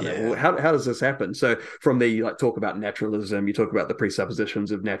talk about that. Well, Yeah. how does this happen? So from there, you like talk about naturalism, you talk about the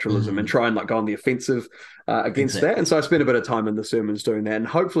presuppositions of naturalism, and Mm. try and like go on the offensive against that. And Exactly. so I spent a bit of time in the sermons doing that, and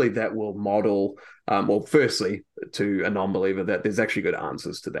hopefully that will model, well, firstly to a non-believer that there's actually good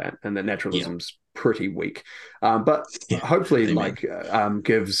answers to that, and that Yeah. naturalism's pretty weak, but Yeah. hopefully Amen. like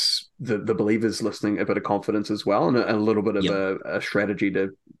gives the believers listening a bit of confidence as well, and a little bit of Yep. a strategy to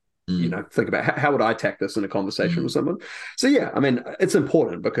Mm. think about how would I tack this in a conversation with Mm. someone. So yeah, I mean, it's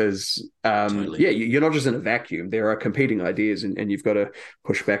important because Totally. yeah, you're not just in a vacuum. There are competing ideas, and you've got to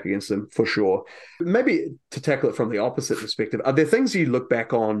push back against them for sure. Maybe to tackle it from the opposite perspective, are there things you look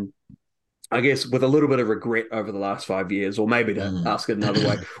back on, I guess, with a little bit of regret over the last 5 years? Or maybe to Mm. ask it another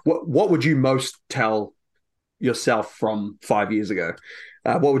way, what would you most tell yourself from 5 years ago?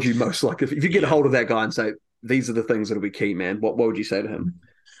 What would you most like if you get a Yeah. hold of that guy and say, these are the things that'll be key, man? What would you say to him?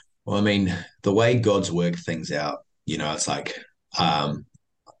 Well, I mean, the way God's worked things out, it's like um,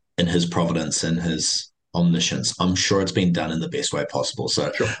 in his providence and his omniscience, I'm sure it's been done in the best way possible.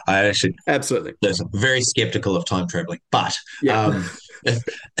 So Sure. I actually, Absolutely. there's very skeptical of time traveling, but Yeah.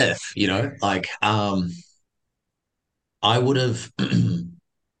 if I would have,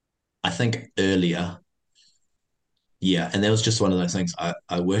 I think earlier, yeah, and that was just one of those things.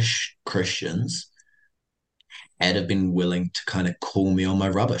 I wish Christians had have been willing to kind of call me on my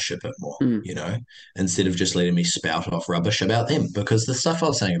rubbish a bit more, Mm, instead of just letting me spout off rubbish about them. Because the stuff I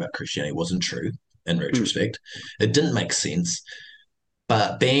was saying about Christianity wasn't true in mm, retrospect. It didn't make sense.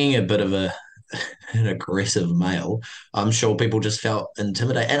 But being a bit of an aggressive male, I'm sure people just felt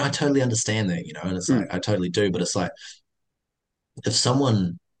intimidated. And I totally understand that. And it's like, mm, I totally do. But it's like, if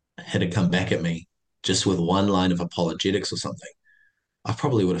someone had to come back at me just with one line of apologetics or something, I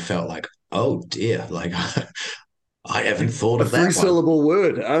probably would have felt like, oh dear, like I haven't thought A of that one. three-syllable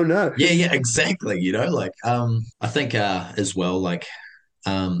word. Oh no. Yeah, yeah, exactly. Like I think as well, like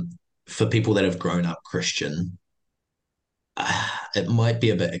um for people that have grown up Christian, it might be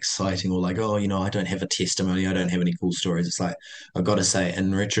a bit exciting or like, oh, I don't have a testimony, I don't have any cool stories. It's like I've got to say,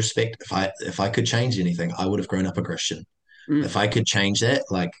 in retrospect, if I could change anything, I would have grown up a Christian. Mm, If I could change that,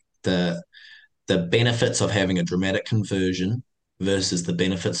 like the the benefits of having a dramatic conversion versus the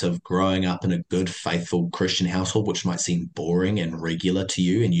benefits of growing up in a good, faithful Christian household, which might seem boring and regular to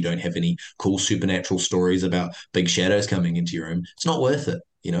you, and you don't have any cool supernatural stories about big shadows coming into your room, it's not worth it.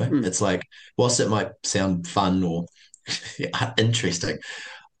 mm, It's like, whilst it might sound fun or interesting,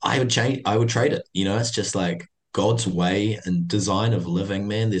 I would trade it. It's just like God's way and design of living,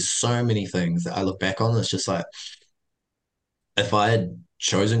 man. There's so many things that I look back on. It's just like, if I had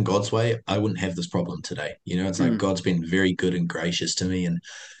chosen God's way, I wouldn't have this problem today. It's like mm, God's been very good and gracious to me and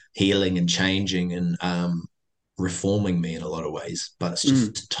healing and changing and reforming me in a lot of ways. But it's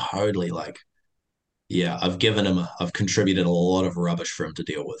mm, just totally like, yeah, I've contributed a lot of rubbish for him to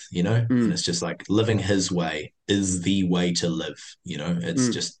deal with, And mm, it's just like living his way is the way to live. It's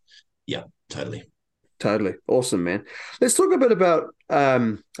mm. just, yeah, totally. Totally. Awesome, man. Let's talk a bit about,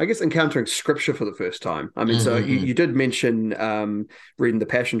 I guess, encountering scripture for the first time. I mean, so you Mm-mm-mm. did mention reading the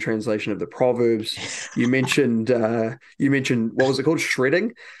Passion Translation of the Proverbs. You mentioned what was it called?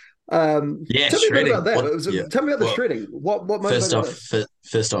 Shredding. Yeah, Tell me a bit shredding. about that. What? Yeah. Tell me about the Well, shredding. What first motivated off, this?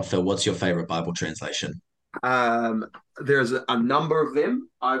 first off, Phil, what's your favorite Bible translation? There's a number of them.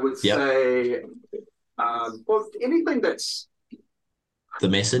 I would Yep. say, well, anything that's The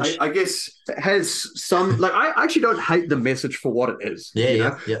I, Message. I guess has some like I actually don't hate the message for what it is, Yeah, you yeah,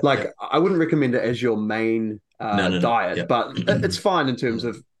 know. yeah, Like yeah. I wouldn't recommend it as your main No, no, no. diet, Yeah. but it's fine in terms Mm,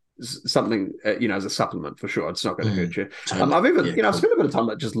 of something as a supplement for sure. It's not going to hurt you. totally. I've even Yeah, I've cool. spent a bit of time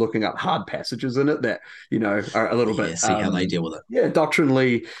like just looking up hard passages in it that are a little bit Yeah, see how they deal with it. yeah,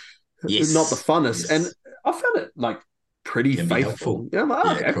 doctrinally not the Yes, funnest, and yes. I found it like pretty Can be faithful. helpful. I'm like,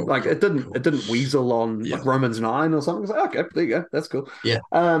 Yeah, okay, cool, like cool, it cool. didn't weasel on Yeah, like Romans 9 or something. It's like, okay, there you go, that's cool. yeah,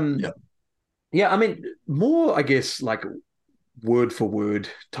 Um, yeah. yeah, I mean, more, I guess, like word for word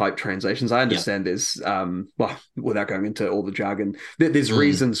type translations. I Yeah. understand there's, well, without going into all the jargon, there's Mm,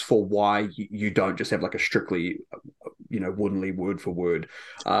 reasons for why you don't just have like a strictly, woodenly word for word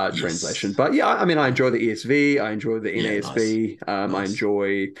translation. yes. But yeah, I mean, I enjoy the ESV, I enjoy the Yeah, nice. NASB, I Nice.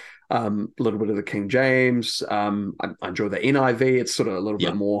 enjoy a little bit of the King James, I enjoy the NIV. It's sort of a little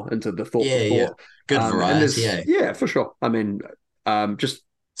bit Yeah. more into the thought for Yeah, yeah. thought. Good And variety, there's, eh? yeah, for sure. I mean, just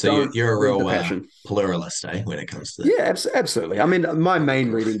So you're don't you're a read the real passion. pluralist, eh, when it comes to that. Yeah, absolutely. I mean, my Cool, main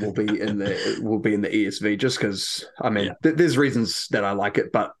cool. reading will be in the ESV, just because I Yeah, mean, there's reasons that I like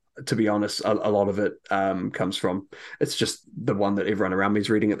it, but to be honest, a lot of it comes from it's just the one that everyone around me is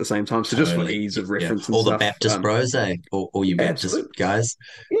reading at the same time. So just for totally. ease Yeah, of yeah. reference and All the stuff. Baptist bros, eh? All you Baptist Absolutely. guys.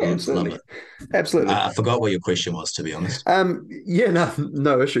 Yeah, Love absolutely. it. Absolutely. I forgot what your question was, to be honest. Yeah,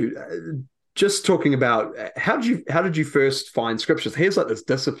 no issue. Just talking about how did you first find scriptures? Here's like this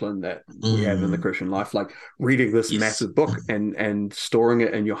discipline that we have in the Mm, Christian life, like reading this yes. massive book and storing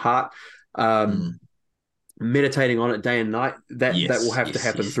it in your heart, um, Mm, meditating on it day and night. That will yes, have to yes,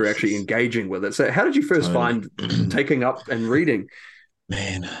 happen yes, through yes, actually yes. engaging with it. So, how did you first Totally. find taking up and reading?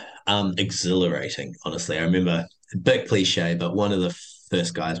 Man, exhilarating, honestly. I remember a bit cliche, but one of the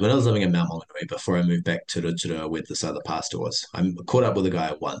first guys when I was living in Mount Maunganui before I moved back to where this other pastor was. I caught up with a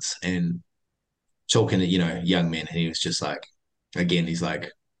guy once and talking to, young men, and he was just like, again, he's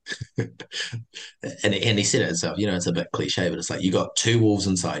like, and he said it himself, it's a bit cliche, but it's like you got two wolves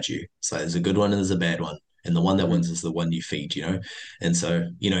inside you. So there's a good one and there's a bad one. And the one that Mm-hmm. wins is the one you feed. And so,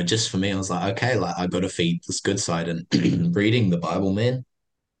 just for me, I was like, okay, like I got to feed this good side and reading the Bible, man.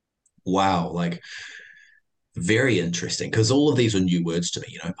 Wow, like very interesting because all of these were new words to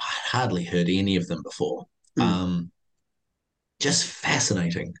me. I hardly heard any of them before. Mm. Um, just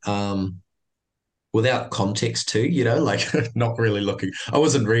fascinating. Without context too, like not really looking. I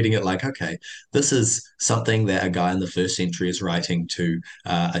wasn't reading it like, okay, this is something that a guy in the first century is writing to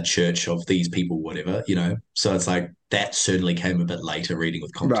a church of these people, whatever. So it's like that certainly came a bit later, reading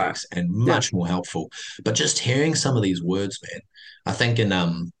with Right. context and Yeah. much more helpful. But just hearing some of these words, man, I think in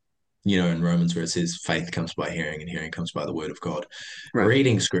Romans where it says faith comes by hearing and hearing comes by the word of God. Right.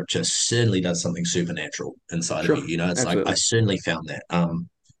 Reading scripture certainly does something supernatural inside of you. Sure. It's like I Absolutely. certainly found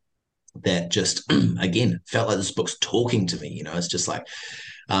that just again felt like this book's talking to me. It's just like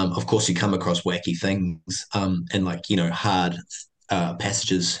of course you come across wacky things and like hard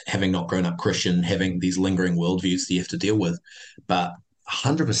passages, having not grown up Christian, having these lingering worldviews that you have to deal with, but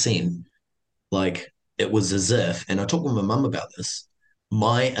 100% like it was as if, and I talked with my mum about this,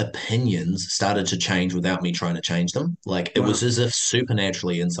 my opinions started to change without me trying to change them. Like it was Wow. as if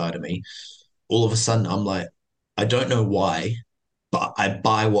supernaturally inside of me, all of a sudden I'm like, I don't know why, but I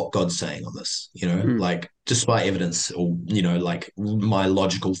buy what God's saying on this, Mm, like despite evidence or, like my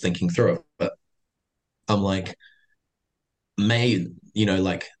logical thinking through it. But I'm like, may,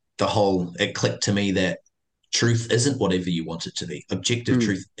 like the whole, it clicked to me that truth isn't whatever you want it to be. Objective mm,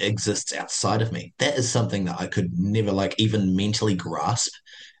 truth exists outside of me. That is something that I could never like even mentally grasp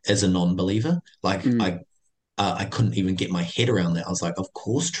as a non-believer. Like mm, I couldn't even get my head around that. I was like, of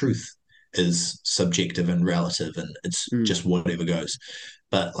course, truth is subjective and relative, and it's mm. just whatever goes.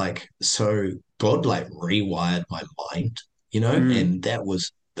 But like, so God like rewired my mind, Mm. and that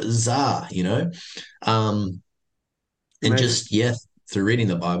was bizarre, Um, and Amazing. just yeah, through reading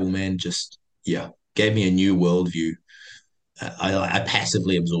the Bible, man, just yeah, gave me a new worldview. I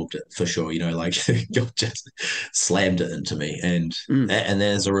passively absorbed it for sure. Like God just slammed it into me, and Mm. and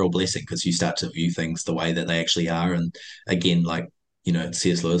there's a real blessing because you start to view things the way that they actually are. And again, like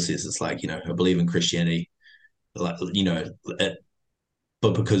C.S. Lewis says, it's like I believe in Christianity, like it,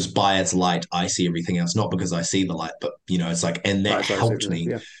 but because by its light I see everything else, not because I see the light, but it's like, and that Right size helped everything.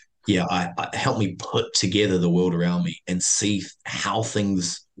 me Yeah. yeah, I helped me put together the world around me and see how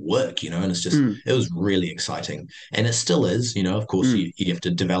things work, and Mm. it was really exciting. And it still is, of course, Mm. you have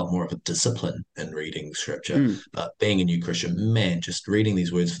to develop more of a discipline in reading scripture. Mm. But being a new Christian, man, just reading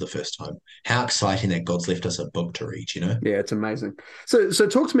these words for the first time, how exciting that God's left us a book to read. Yeah, it's amazing. So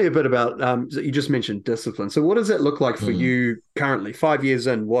talk to me a bit about so you just mentioned discipline. So what does that look like for Mm, you currently? 5 years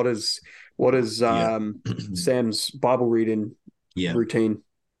in, what is yeah. Sam's Bible reading Yeah. routine?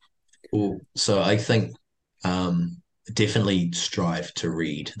 Well, so I think definitely strive to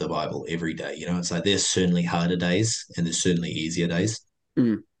read the Bible every day. It's like there's certainly harder days and there's certainly easier days.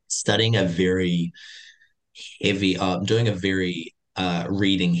 Mm. Studying a very heavy, doing a very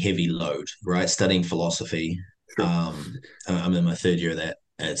reading heavy load, right? Studying philosophy. Sure. I'm in my third year of that.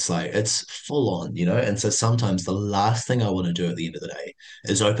 It's like it's full on, and so sometimes the last thing I want to do at the end of the day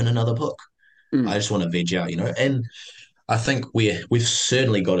is open another book. I Mm. just want to veg out. And I think we've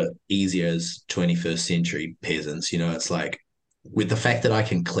certainly got it easier as 21st century peasants. It's like with the fact that I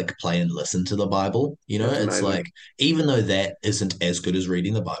can click play and listen to the Bible, That's it's amazing. like even though that isn't as good as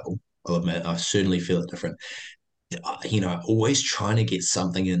reading the Bible, I'll admit I certainly feel it different. Always trying to get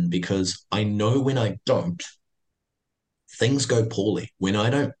something in because I know when I don't, things go poorly. When I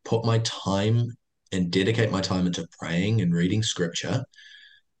don't put my time and dedicate my time into praying and reading scripture,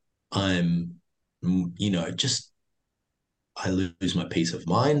 I'm, just I lose my peace of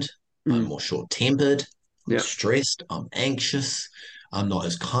mind. I'm Mm. more short tempered. I'm Yeah. stressed. I'm anxious. I'm not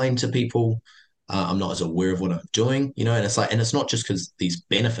as kind to people. I'm not as aware of what I'm doing, and it's like, and it's not just because these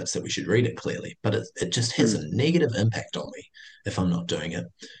benefits that we should read it clearly, but it just has Mm. a negative impact on me if I'm not doing it.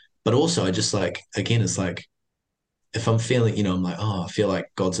 But also, I just like, again, it's like, if I'm feeling, I'm like, oh, I feel like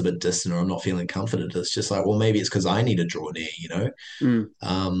God's a bit distant or I'm not feeling comforted. It's just like, well, maybe it's because I need to draw near. Mm.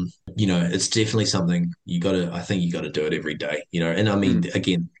 It's definitely something I think you gotta do it every day. And I mean, Mm.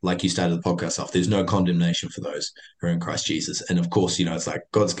 again, like you started the podcast off, there's no condemnation for those who are in Christ Jesus. And of course, it's like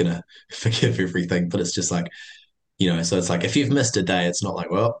God's gonna forgive everything, but it's just like, so it's like if you've missed a day, it's not like,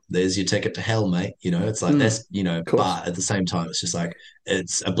 well, there's your ticket to hell, mate. It's like Mm. that's, Of course. but at the same time, it's just like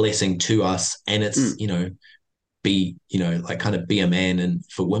it's a blessing to us and it's, Mm. be, like kind of be a man. And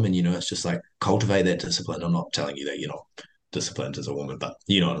for women, it's just like cultivate that discipline. I'm not telling you that you're not disciplined as a woman, but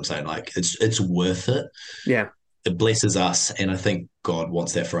you know what I'm saying? Like it's worth it. Yeah. It blesses us. And I think God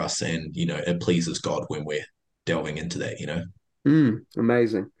wants that for us. And, it pleases God when we're delving into that. Mm.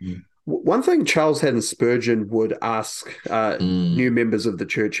 Amazing. Mm. One thing Charles Haddon Spurgeon would ask Mm. new members of the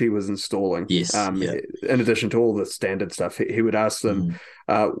church he was installing, Yes. Yeah. in addition to all the standard stuff, he would ask them,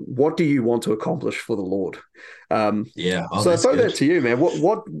 Mm. "What do you want to accomplish for the Lord?" Um, Yeah. Oh, so I that's throw that good. to you, man.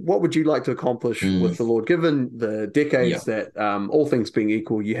 What would you like to accomplish Mm. with the Lord, given the Yeah. decades that, all things being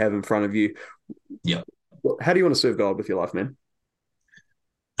equal, you have in front of you? Yeah. How do you want to serve God with your life, man?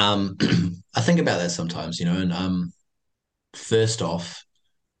 Um, I think about that sometimes, and first off,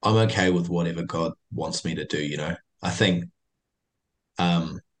 I'm okay with whatever God wants me to do. I think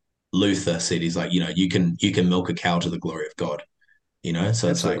um Luther said he's like, you can milk a cow to the glory of God. So it's like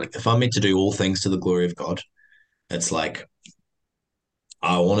Absolutely. if I'm meant to do all things to the glory of God, it's like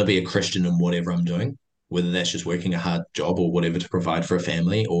I want to be a Christian in whatever I'm doing, whether that's just working a hard job or whatever to provide for a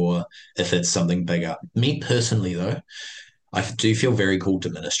family, or if it's something bigger. Me personally, though, I do feel very called to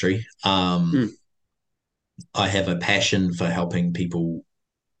ministry. Mm. I have a passion for helping people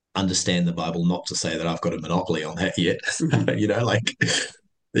understand the Bible, not to say that I've got a monopoly on that yet. Hmm. Like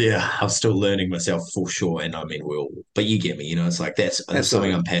Yeah, I'm still learning myself for sure. And I mean, but you get me, it's like that's something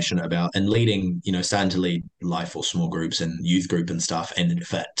Absolutely. I'm passionate about and leading, starting to lead life or small groups and youth group and stuff. And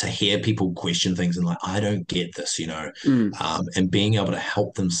to hear people question things and like, I don't get this, Mm, and being able to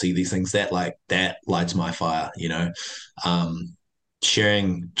help them see these things that lights my fire, um,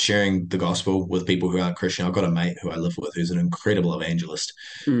 sharing the gospel with people who aren't Christian. I've got a mate who I live with who's an incredible evangelist.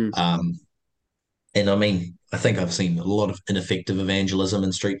 mm, Um, and I mean, I think I've seen a lot of ineffective evangelism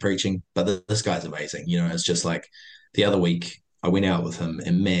and street preaching, but this guy's amazing. It's just like the other week I went out with him,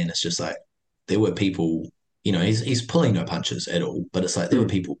 and man, it's just like there were people. He's pulling no punches at all, but it's like there were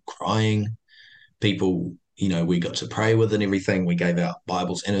mm. people crying, people we got to pray with and everything. We gave out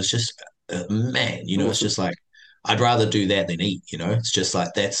Bibles, and it was just man, it's Awesome. just like I'd rather do that than eat. It's just like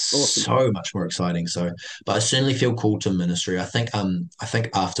that's Awesome. so much more exciting. So, but I certainly feel called to ministry. I think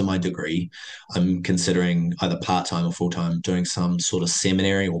after my degree, I'm considering either part time or full time doing some sort of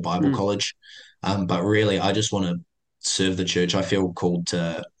seminary or Bible Mm, college. But really, I just want to serve the church. I feel called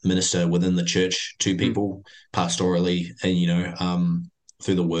to minister within the church to mm, people pastorally, and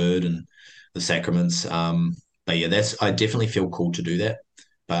through the word and the sacraments. But yeah, I definitely feel called to do that.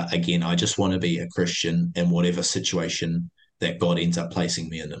 But again, I just want to be a Christian in whatever situation that God ends up placing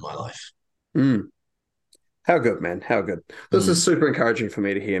me in my life. mm. How good, man. How good. This is Mm, super encouraging for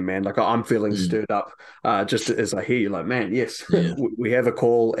me to hear, man. Like I'm feeling mm, stirred up just as I hear you. Like, man, yes, yeah. we have a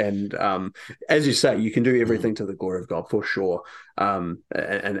call, and as you say, you can do Mm. everything to the glory of God for sure. And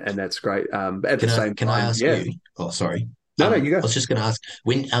that's great. But at the Can I same can I time, ask yeah. you? Oh, sorry. No, no, you I go. was just going to ask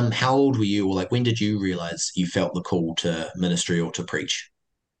how old were you, or like when did you realize you felt the call to ministry or to preach?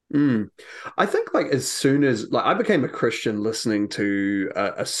 Mm. I think like as soon as like I became a Christian listening to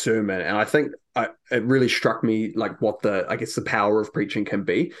a sermon, and I think it really struck me like what the I guess the power of preaching can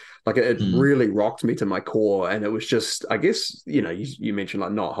be. Like it Mm, really rocked me to my core, and it was just I guess you mentioned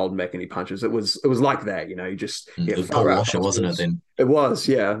like not holding back any punches. It was like that, you just mm. yeah, It was far Paul out Washer, God's wasn't it? words. Then, It was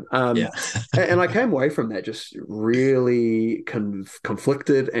yeah, yeah. and I came away from that just really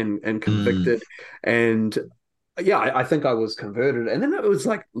conflicted and Mm, convicted, and yeah, I think I was converted. And then it was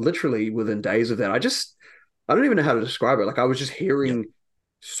like literally within days of that, I don't even know how to describe it. Like I was just yeah. hearing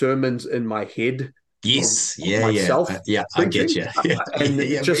sermons in my head Yes. of Yeah. Yeah. myself Yeah. I get preaching. you. Yeah. Yeah. And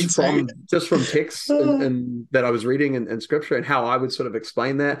Yeah. Me just too. from texts and that I was reading in scripture and how I would sort of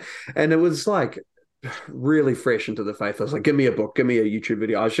explain that. And it was like really fresh into the faith. I was like, give me a book, give me a YouTube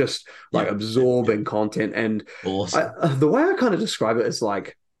video. I was just like Yep. Yep. Yep. absorbing content. And Awesome. the way I kind of describe it is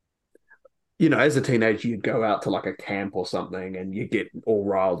like, as a teenager, you'd go out to like a camp or something and you get all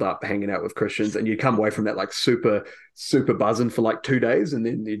riled up hanging out with Christians and you'd come away from that like super, super buzzing for like 2 days and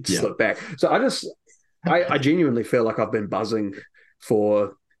then you'd Yeah. slip back. So I genuinely feel like I've been buzzing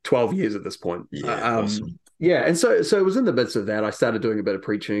for 12 years at this point. Yeah. Awesome. Yeah. And so it was in the midst of that. I started doing a bit of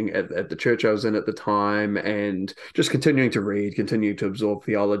preaching at the church I was in at the time and just continuing to read, continuing to absorb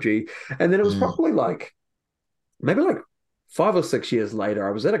theology. And then it was Mm, probably like, maybe like 5 or 6 years later,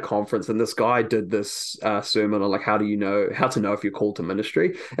 I was at a conference and this guy did this sermon on like how to know if you're called to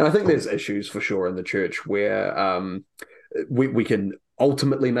ministry. And I think cool. there's issues for sure in the church where we can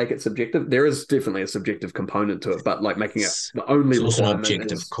ultimately make it subjective. There is definitely a subjective component to it, but like making it It's, the only it's also an requirement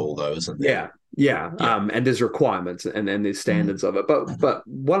objective is call, though, isn't there? yeah, yeah. Yeah. And there's requirements and there's Mm, standards of it. But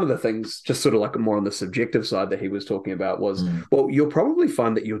one of the things, just sort of like more on the subjective side that he was talking about was, mm, well, you'll probably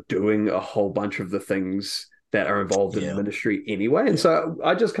find that you're doing a whole bunch of the things that are involved in the yeah. ministry anyway. And Yeah. so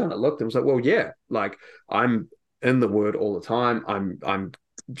I just kind of looked and was like, well, yeah, like I'm in the word all the time. I'm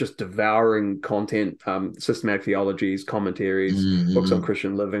just devouring content, systematic theologies, commentaries, books on Mm,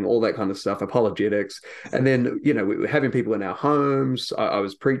 Christian living, all that kind of stuff, apologetics. And then, we were having people in our homes. I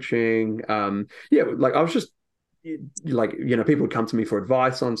was preaching. Yeah, like I was just like, people would come to me for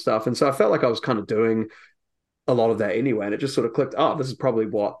advice on stuff. And so I felt like I was kind of doing a lot of that anyway. And it just sort of clicked, oh, this is probably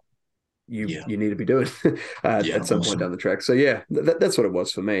what yeah. you need to be doing Yeah. at some point Awesome. down the track. So yeah, that's what it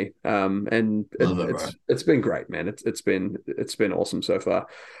was for me. And Love it, bro. it's been great, man. It's been awesome so far.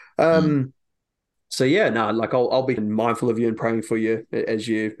 Mm. Um, so yeah, no, like I'll be mindful of you and praying for you as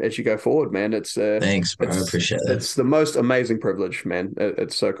you go forward, man. Thanks, bro. I appreciate that. It's the most amazing privilege, man.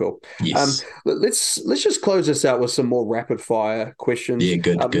 It's so cool. Yes. Let's just close this out with some more rapid fire questions. Yeah.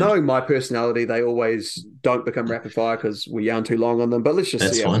 Good. Good. Knowing my personality, they always don't become rapid fire because we yarn too long on them. But let's just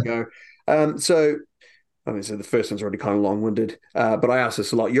That's see how we fine. go. So I mean, so the first one's already kind of long-winded, but I ask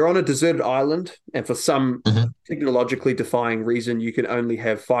this a lot. You're on a deserted island, and for some Hmm. technologically defying reason, you can only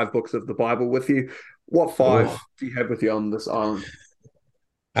have 5 books of the Bible with you. What Oh. five do you have with you on this island?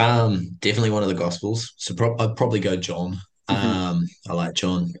 Definitely one of the Gospels. So I'd probably go John. Hmm. I like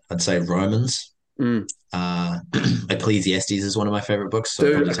John. I'd say Romans. Mm. Uh, Ecclesiastes is one of my favorite books, so I'd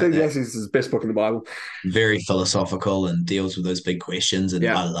Dude, probably take that. Ecclesiastes is the best book in the Bible. Very philosophical and deals with those big questions, and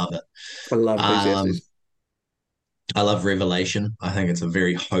Yeah, I love it. I love Um, Ecclesiastes. I love Revelation. I think it's a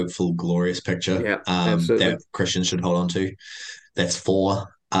very hopeful, glorious picture Yeah, absolutely. that Christians should hold on to. That's four.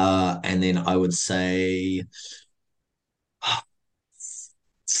 And then I would say,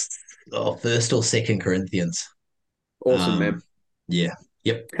 First or Second Corinthians. Awesome, man. Um, yeah.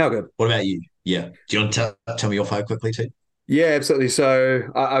 Yep. How good. What about you? Yeah. Do you want to tell me your five quickly too? Yeah, absolutely. So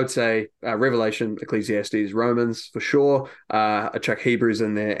I would say Revelation, Ecclesiastes, Romans for sure. I chuck Hebrews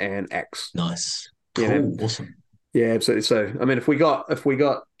in there and Acts. Nice. Yeah, man. Cool. Awesome. Yeah, absolutely. So I mean, if we got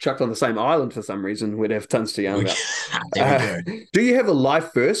chucked on the same island for some reason, we'd have tons to yarn We, about. there we Uh, go. do you have a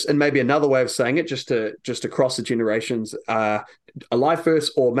life verse, and maybe another way of saying it, just to cross the generations? A life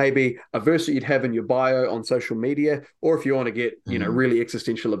verse, or maybe a verse that you'd have in your bio on social media, or if you want to get Mm. really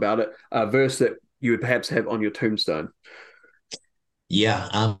existential about it, a verse that you would perhaps have on your tombstone.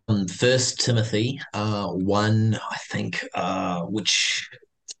 Yeah. First Timothy, one, I think, which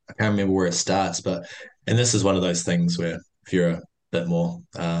I can't remember where it starts, but and this is one of those things where if you're a bit more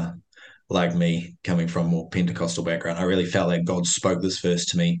like me, coming from a more Pentecostal background, I really felt like God spoke this verse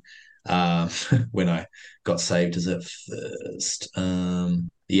to me uh, when I got saved. Is it first?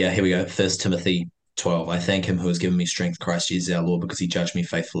 Yeah, here we go. First Timothy 12. I thank him who has given me strength, Christ Jesus our Lord, because he judged me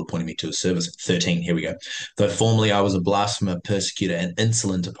faithful, appointing me to his service. 13. Here we go. Though formerly I was a blasphemer, persecutor, and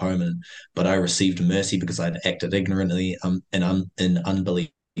insolent opponent, but I received mercy because I had acted ignorantly and in unbelief,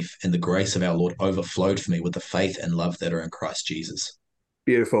 and the grace of our Lord overflowed for me with the faith and love that are in Christ Jesus.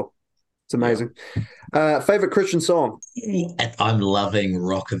 Beautiful. It's Yeah. amazing. Favorite Christian song? I'm loving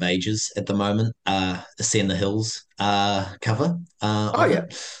Rock of Ages at the moment. Ascend the Hills cover Oh of yeah,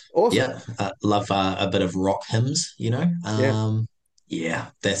 it. awesome. Yeah, love a bit of rock hymns, you know. Yeah, Yeah,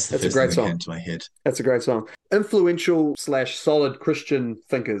 that's the that's a first thing great that came song. to my head. That's a great song. Influential slash solid Christian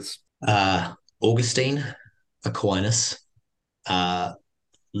thinkers. Augustine, Aquinas, uh,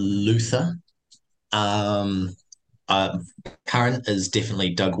 Luther. Um, uh, Current is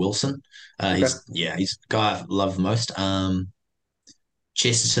definitely Doug Wilson. Okay. He's the guy I love the most.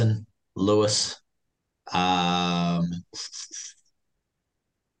 Chesterton, Lewis. Um,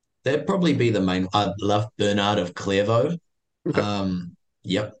 That'd probably be the main. I love Bernard of Clairvaux. Okay.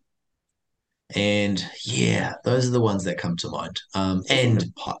 Yep, and yeah, those are the ones that come to mind. Awesome, And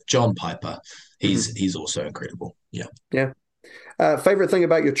man. John Piper, Hmm. he's also incredible. Yeah, Yeah. Favorite thing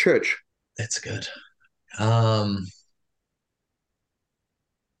about your church? that's good. Um,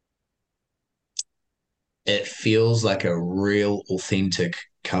 it feels like a real authentic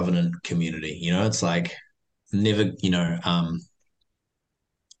covenant community. You know, it's like never.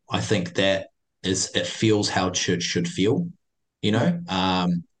 I think that it feels how church should feel. You Mhm.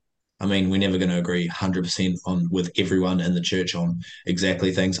 know, I mean, we're never going to agree 100% on with everyone in the church on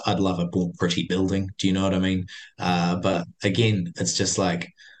exactly things. I'd love a more pretty building. Do you know what I mean? But again, it's just like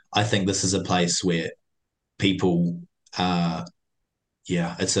I think this is a place where people,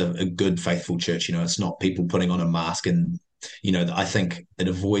 yeah, it's a good faithful church. You know, it's not people putting on a mask, and I think it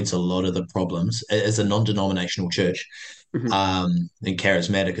avoids a lot of the problems as a non-denominational church, Mhm. and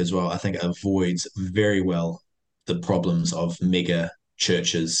charismatic as well. I think it avoids very well the problems of mega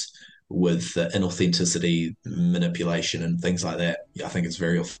churches with the inauthenticity, manipulation, and things like that. I think it's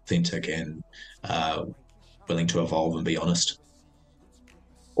very authentic and uh, willing to evolve and be honest.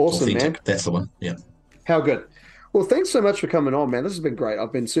 Awesome, man. Authentic. That's the one. Yeah. How good. Well, thanks so much for coming on, man. This has been great.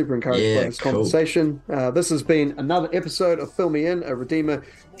 I've been super encouraged by Yeah. this Cool. conversation. This has been another episode of Fill Me In, a Redeemer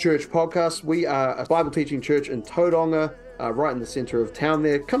Church podcast. We are a Bible teaching church in Tauranga, right in the center of town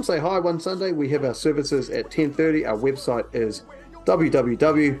there. Come say hi one Sunday. We have our services at 10:30. Our website is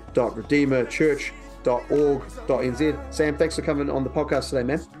www.redeemerchurch.org.nz. Sam, thanks for coming on the podcast today,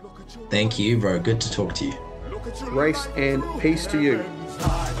 man. Thank you, bro. Good to talk to you. Grace and peace to you.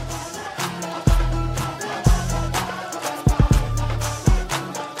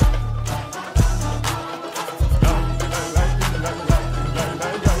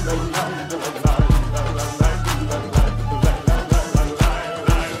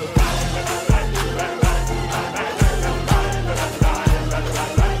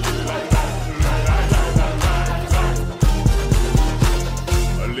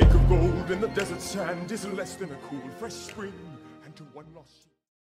 A lake of gold in the desert sand is less than a cool, fresh spring, and to one lost